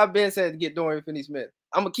summer. I've been said to get Dorian Finney-Smith.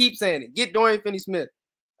 I'm gonna keep saying it. Get Dorian Finney-Smith.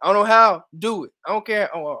 I don't know how. Do it. I don't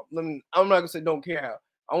care. I'm not gonna say don't care how.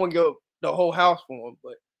 I want to go the whole house for him,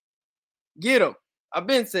 but get him. I've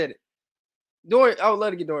been said it. Dorian, I would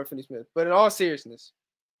love to get Dorian Finney-Smith, but in all seriousness,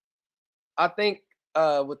 I think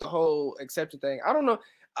with the whole exception thing, I don't know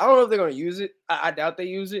if they're gonna use it. I doubt they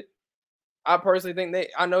use it. I personally think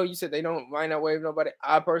I know you said they might not waive nobody.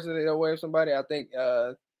 I personally don't waive somebody. I think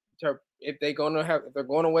if they're going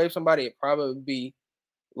to waive somebody, it probably would be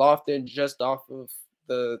Lofton, just off of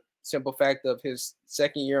the simple fact of his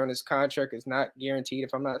second year on his contract is not guaranteed,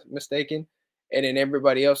 if I'm not mistaken. And then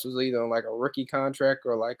everybody else was either on like a rookie contract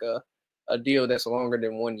or like a deal that's longer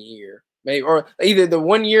than 1 year. Maybe, or either the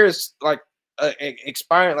 1 year is like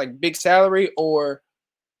expiring, like big salary, or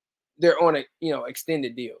they're on a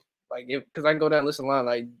extended deal. Like, because I can go down and listen line,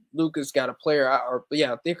 like Lucas got a player, he's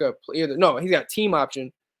got a team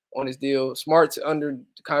option on his deal. Smart's under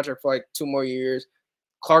the contract for like 2 more years.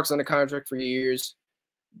 Clark's under contract for years.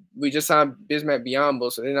 We just signed Bismack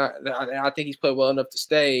Biyombo, so I think he's played well enough to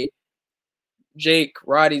stay. Jake,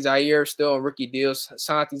 Roddy, Zaire still on rookie deals.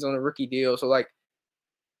 Santi's on a rookie deal. So like,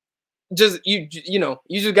 you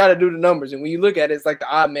just got to do the numbers, and when you look at it, it's like the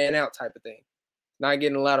odd man out type of thing. Not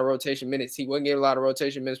getting a lot of rotation minutes. He wasn't getting a lot of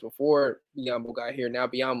rotation minutes before Biyombo got here. Now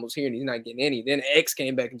Biyombo's here and he's not getting any. Then X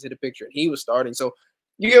came back into the picture and he was starting. So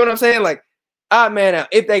you get what I'm saying? Like, odd man out.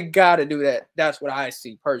 If they got to do that, that's what I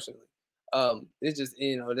see personally. It's just,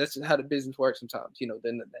 that's just how the business works sometimes.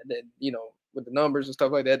 Then with the numbers and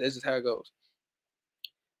stuff like that, that's just how it goes.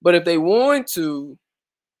 But if they want to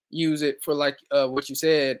use it for like what you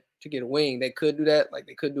said to get a wing, they could do that. Like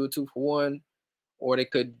they could do a 2-for-1. Or they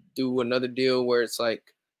could do another deal where it's like,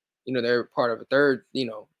 they're part of a third,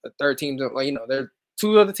 the third team's like, they're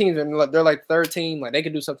two other teams, and they're like third team. Like they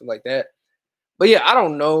could do something like that. But yeah, I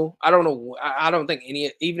don't know. I don't think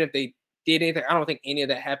even if they did anything, I don't think any of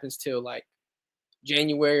that happens till like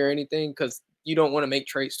January or anything, because you don't want to make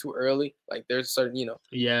trades too early. Like there's certain,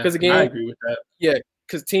 Yeah, because again, I agree with that. Yeah,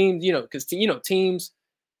 because teams, teams.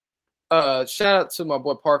 Shout out to my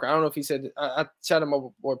boy Parker. I don't know if he said. I shout out my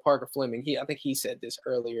boy Parker Fleming. I think he said this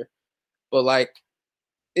earlier, but like,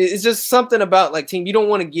 it's just something about like team. You don't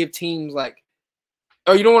want to give teams like,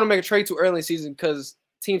 or you don't want to make a trade too early in the season because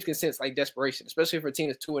teams can sense like desperation, especially for a team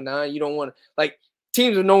that's 2-9. You don't want to like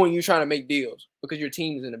teams are knowing you're trying to make deals because your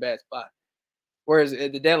team is in a bad spot. Whereas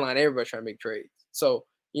at the deadline, everybody's trying to make trades. So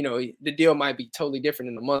the deal might be totally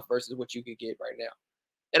different in a month versus what you could get right now.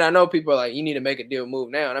 And I know people are like, you need to make a deal move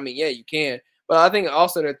now. And I mean, yeah, you can. But I think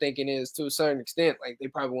also their thinking is to a certain extent, like they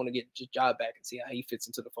probably want to get Job back and see how he fits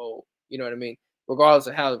into the fold. You know what I mean? Regardless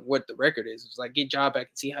of what the record is. It's like get Job back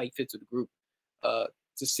and see how he fits with the group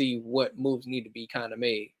to see what moves need to be kind of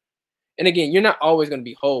made. And again, you're not always going to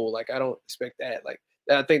be whole. Like, I don't expect that. Like,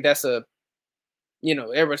 I think that's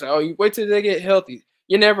everyone's like, oh, you wait till they get healthy.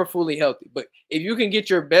 You're never fully healthy. But if you can get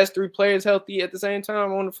your best three players healthy at the same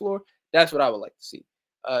time on the floor, that's what I would like to see.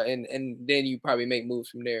 And then you probably make moves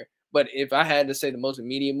from there. But if I had to say the most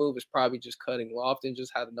immediate move is probably just cutting Lofton,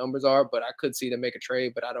 just how the numbers are. But I could see them make a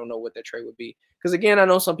trade, but I don't know what that trade would be. Because, again, I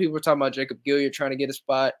know some people are talking about Jacob Gilliard trying to get a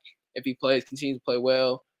spot. If he continues to play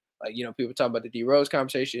well. Like, people talk about the D Rose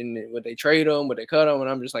conversation. And would they trade him? Would they cut him? And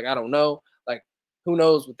I'm just like, I don't know. Like, who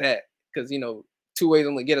knows with that? Because, two ways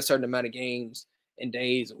only get a certain amount of games and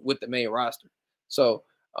days with the main roster. So,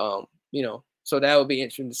 so that would be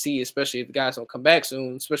interesting to see, especially if the guys don't come back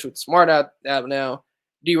soon, especially with the Smart out now.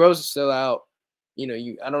 D Rose is still out. I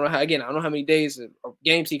don't know how many days of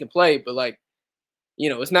games he can play, but like,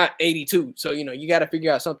 it's not 82. So, you got to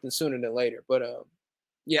figure out something sooner than later. But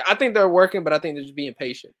yeah, I think they're working, but I think they're just being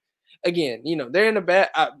patient. Again, they're in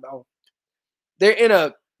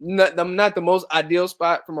not the most ideal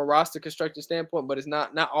spot from a roster construction standpoint, but it's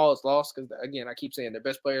not all is lost because, again, I keep saying their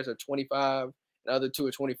best players are 25 and the other two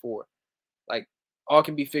are 24. Like, all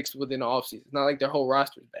can be fixed within the offseason. It's not like their whole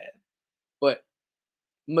roster is bad, but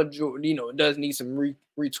majority, it does need some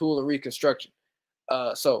retool and reconstruction.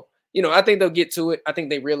 So, I think they'll get to it. I think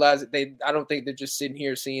they realize that I don't think they're just sitting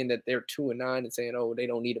here seeing that they're 2-9 and saying, oh, they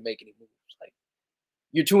don't need to make any moves. Like,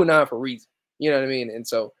 you're 2-9 for a reason. You know what I mean? And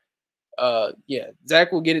so, yeah,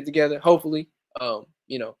 Zach will get it together, hopefully.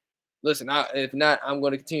 Listen, if not, I'm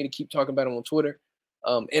going to continue to keep talking about him on Twitter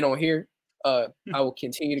and on here. I will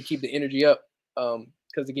continue to keep the energy up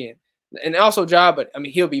because, again, and also Ja, but I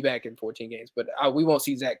mean, he'll be back in 14 games, but we won't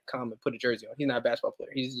see Zach come and put a jersey on. He's not a basketball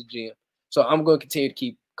player. He's the GM. So I'm going to continue to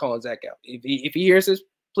keep calling Zach out. If he hears this,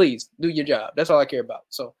 please do your job. That's all I care about.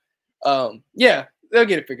 So, yeah, they'll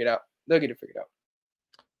get it figured out.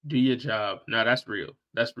 Do your job. No, that's real.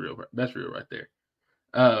 That's real. That's real right there.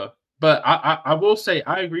 But I will say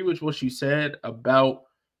I agree with what you said about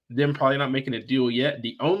them probably not making a deal yet.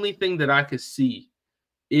 The only thing that I could see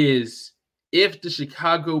is if the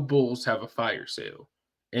Chicago Bulls have a fire sale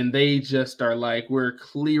and they just are like, we're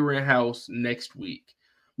clearing house next week.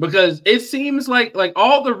 Because it seems like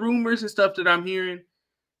all the rumors and stuff that I'm hearing,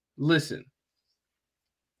 listen,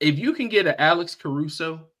 if you can get an Alex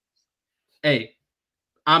Caruso, hey,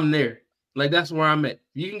 I'm there. Like, that's where I'm at.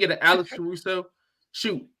 You can get an Alex Caruso.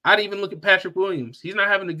 Shoot, I'd even look at Patrick Williams. He's not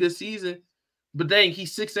having a good season, but dang,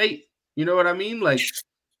 he's 6'8". You know what I mean? Like,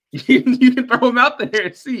 you can throw him out there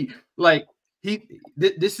and see. Like,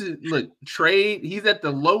 this is, look, trade. He's at the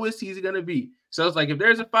lowest he's going to be. So it's like, if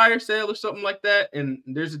there's a fire sale or something like that and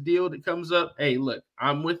there's a deal that comes up, hey, look,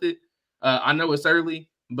 I'm with it. I know it's early,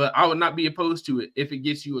 but I would not be opposed to it if it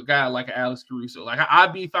gets you a guy like Alex Caruso. Like,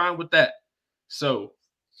 I'd be fine with that. So,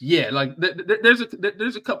 yeah, like there's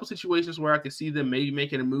a couple situations where I could see them maybe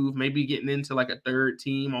making a move, maybe getting into like a third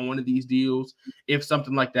team on one of these deals if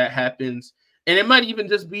something like that happens. And it might even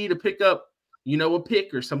just be to pick up, a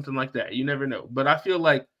pick or something like that. You never know. But I feel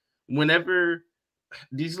like whenever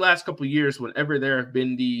these last couple of years, whenever there have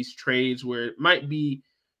been these trades where it might be,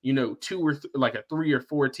 2 or like a 3 or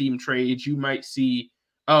 4 team trades, you might see,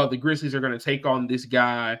 oh, the Grizzlies are going to take on this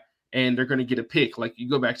guy and they're going to get a pick. Like, you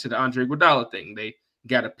go back to the Andre Iguodala thing. They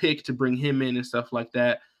got a pick to bring him in and stuff like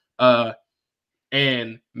that.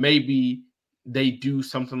 And maybe they do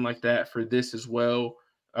something like that for this as well.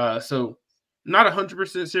 So not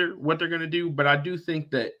 100% sure what they're going to do, but I do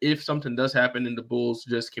think that if something does happen and the Bulls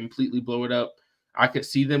just completely blow it up, I could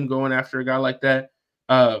see them going after a guy like that.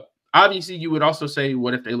 Obviously, you would also say,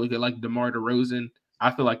 what if they look at like DeMar DeRozan?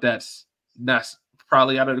 I feel like that's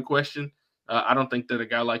probably out of the question. I don't think that a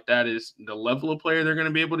guy like that is the level of player they're going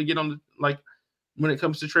to be able to get on when it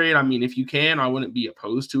comes to trade. I mean, if you can, I wouldn't be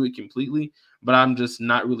opposed to it completely, but I'm just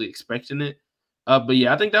not really expecting it. But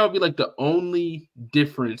yeah, I think that would be like the only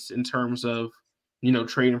difference in terms of,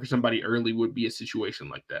 trading for somebody early would be a situation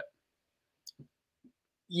like that.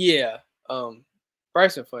 Yeah.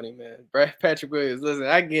 Bryson funny, man. Patrick Williams. Listen,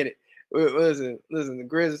 I get it. Listen,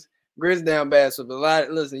 the Grizz down bad. So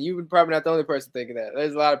listen, you would probably not the only person thinking that.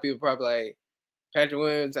 There's a lot of people probably like Patrick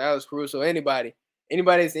Williams, Alex Caruso, anybody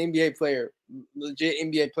that's an NBA player, legit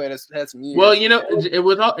NBA player that's had some years. Well,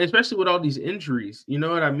 especially with all these injuries, you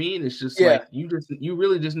know what I mean? It's just like you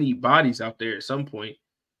really just need bodies out there at some point.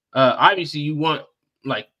 Obviously you want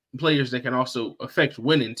like players that can also affect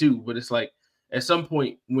winning too, but it's like at some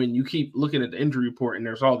point when you keep looking at the injury report and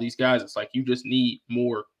there's all these guys, it's like you just need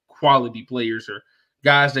more quality players or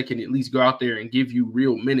guys that can at least go out there and give you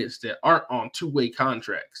real minutes that aren't on two-way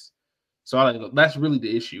contracts. So that's really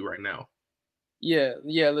the issue right now. Yeah.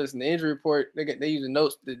 Listen, the injury report, they use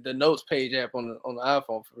the notes page app on the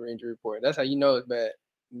iPhone for injury report. That's how you know it's bad.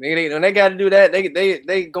 When they got to do that,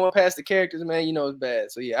 they going past the characters, man. You know it's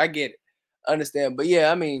bad. So yeah, I get it, I understand. But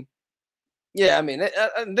yeah, I mean,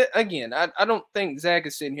 again, I don't think Zach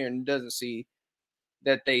is sitting here and doesn't see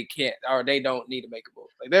that they can't or they don't need to make a move.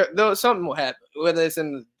 Like something will happen, whether it's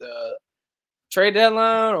in the trade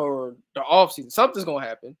deadline or the offseason. Something's gonna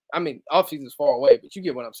happen. I mean, offseason is far away, but you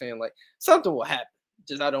get what I'm saying. Like something will happen.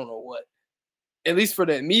 Just I don't know what. At least for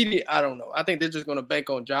the immediate, I don't know. I think they're just gonna bank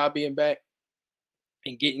on Ja being back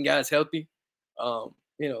and getting guys healthy.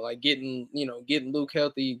 Like getting Luke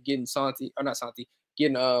healthy, getting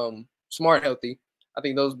getting Smart healthy. I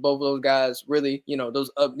think both of those guys really,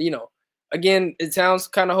 again, it sounds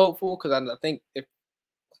kind of hopeful because I think if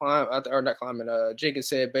Jenkins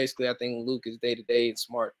said basically, I think Luke is day to day and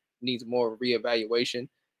Smart needs more reevaluation,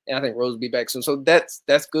 and I think Rose will be back soon. So that's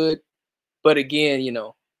good, but again,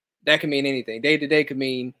 that can mean anything. Day to day could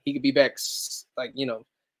mean he could be back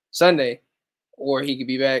Sunday, or he could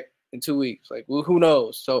be back in 2 weeks. Like who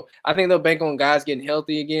knows? So I think they'll bank on guys getting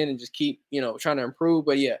healthy again and just keep trying to improve.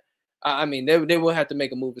 But yeah, I mean they will have to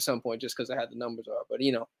make a move at some point just because of how the numbers are. But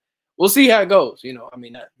we'll see how it goes.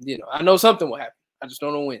 I know something will happen. I just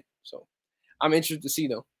don't know when. So I'm interested to see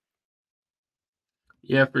though.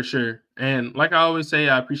 Yeah, for sure. And like I always say,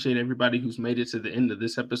 I appreciate everybody who's made it to the end of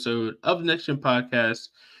this episode of the Next Gen Podcast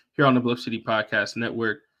here on the Bluff City Podcast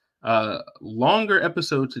Network. Longer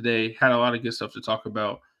episode today, had a lot of good stuff to talk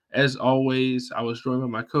about. As always, I was joined by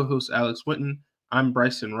my co-host Alex Winton. I'm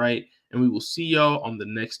Bryson Wright, and we will see y'all on the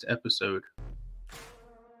next episode.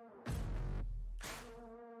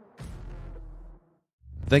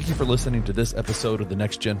 Thank you for listening to this episode of the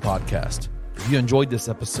Next Gen Podcast. If you enjoyed this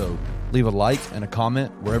episode, leave a like and a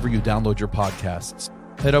comment wherever you download your podcasts.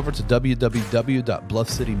 Head over to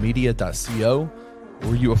www.bluffcitymedia.co,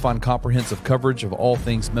 where you will find comprehensive coverage of all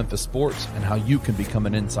things Memphis sports and how you can become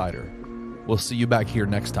an insider. We'll see you back here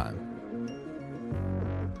next time.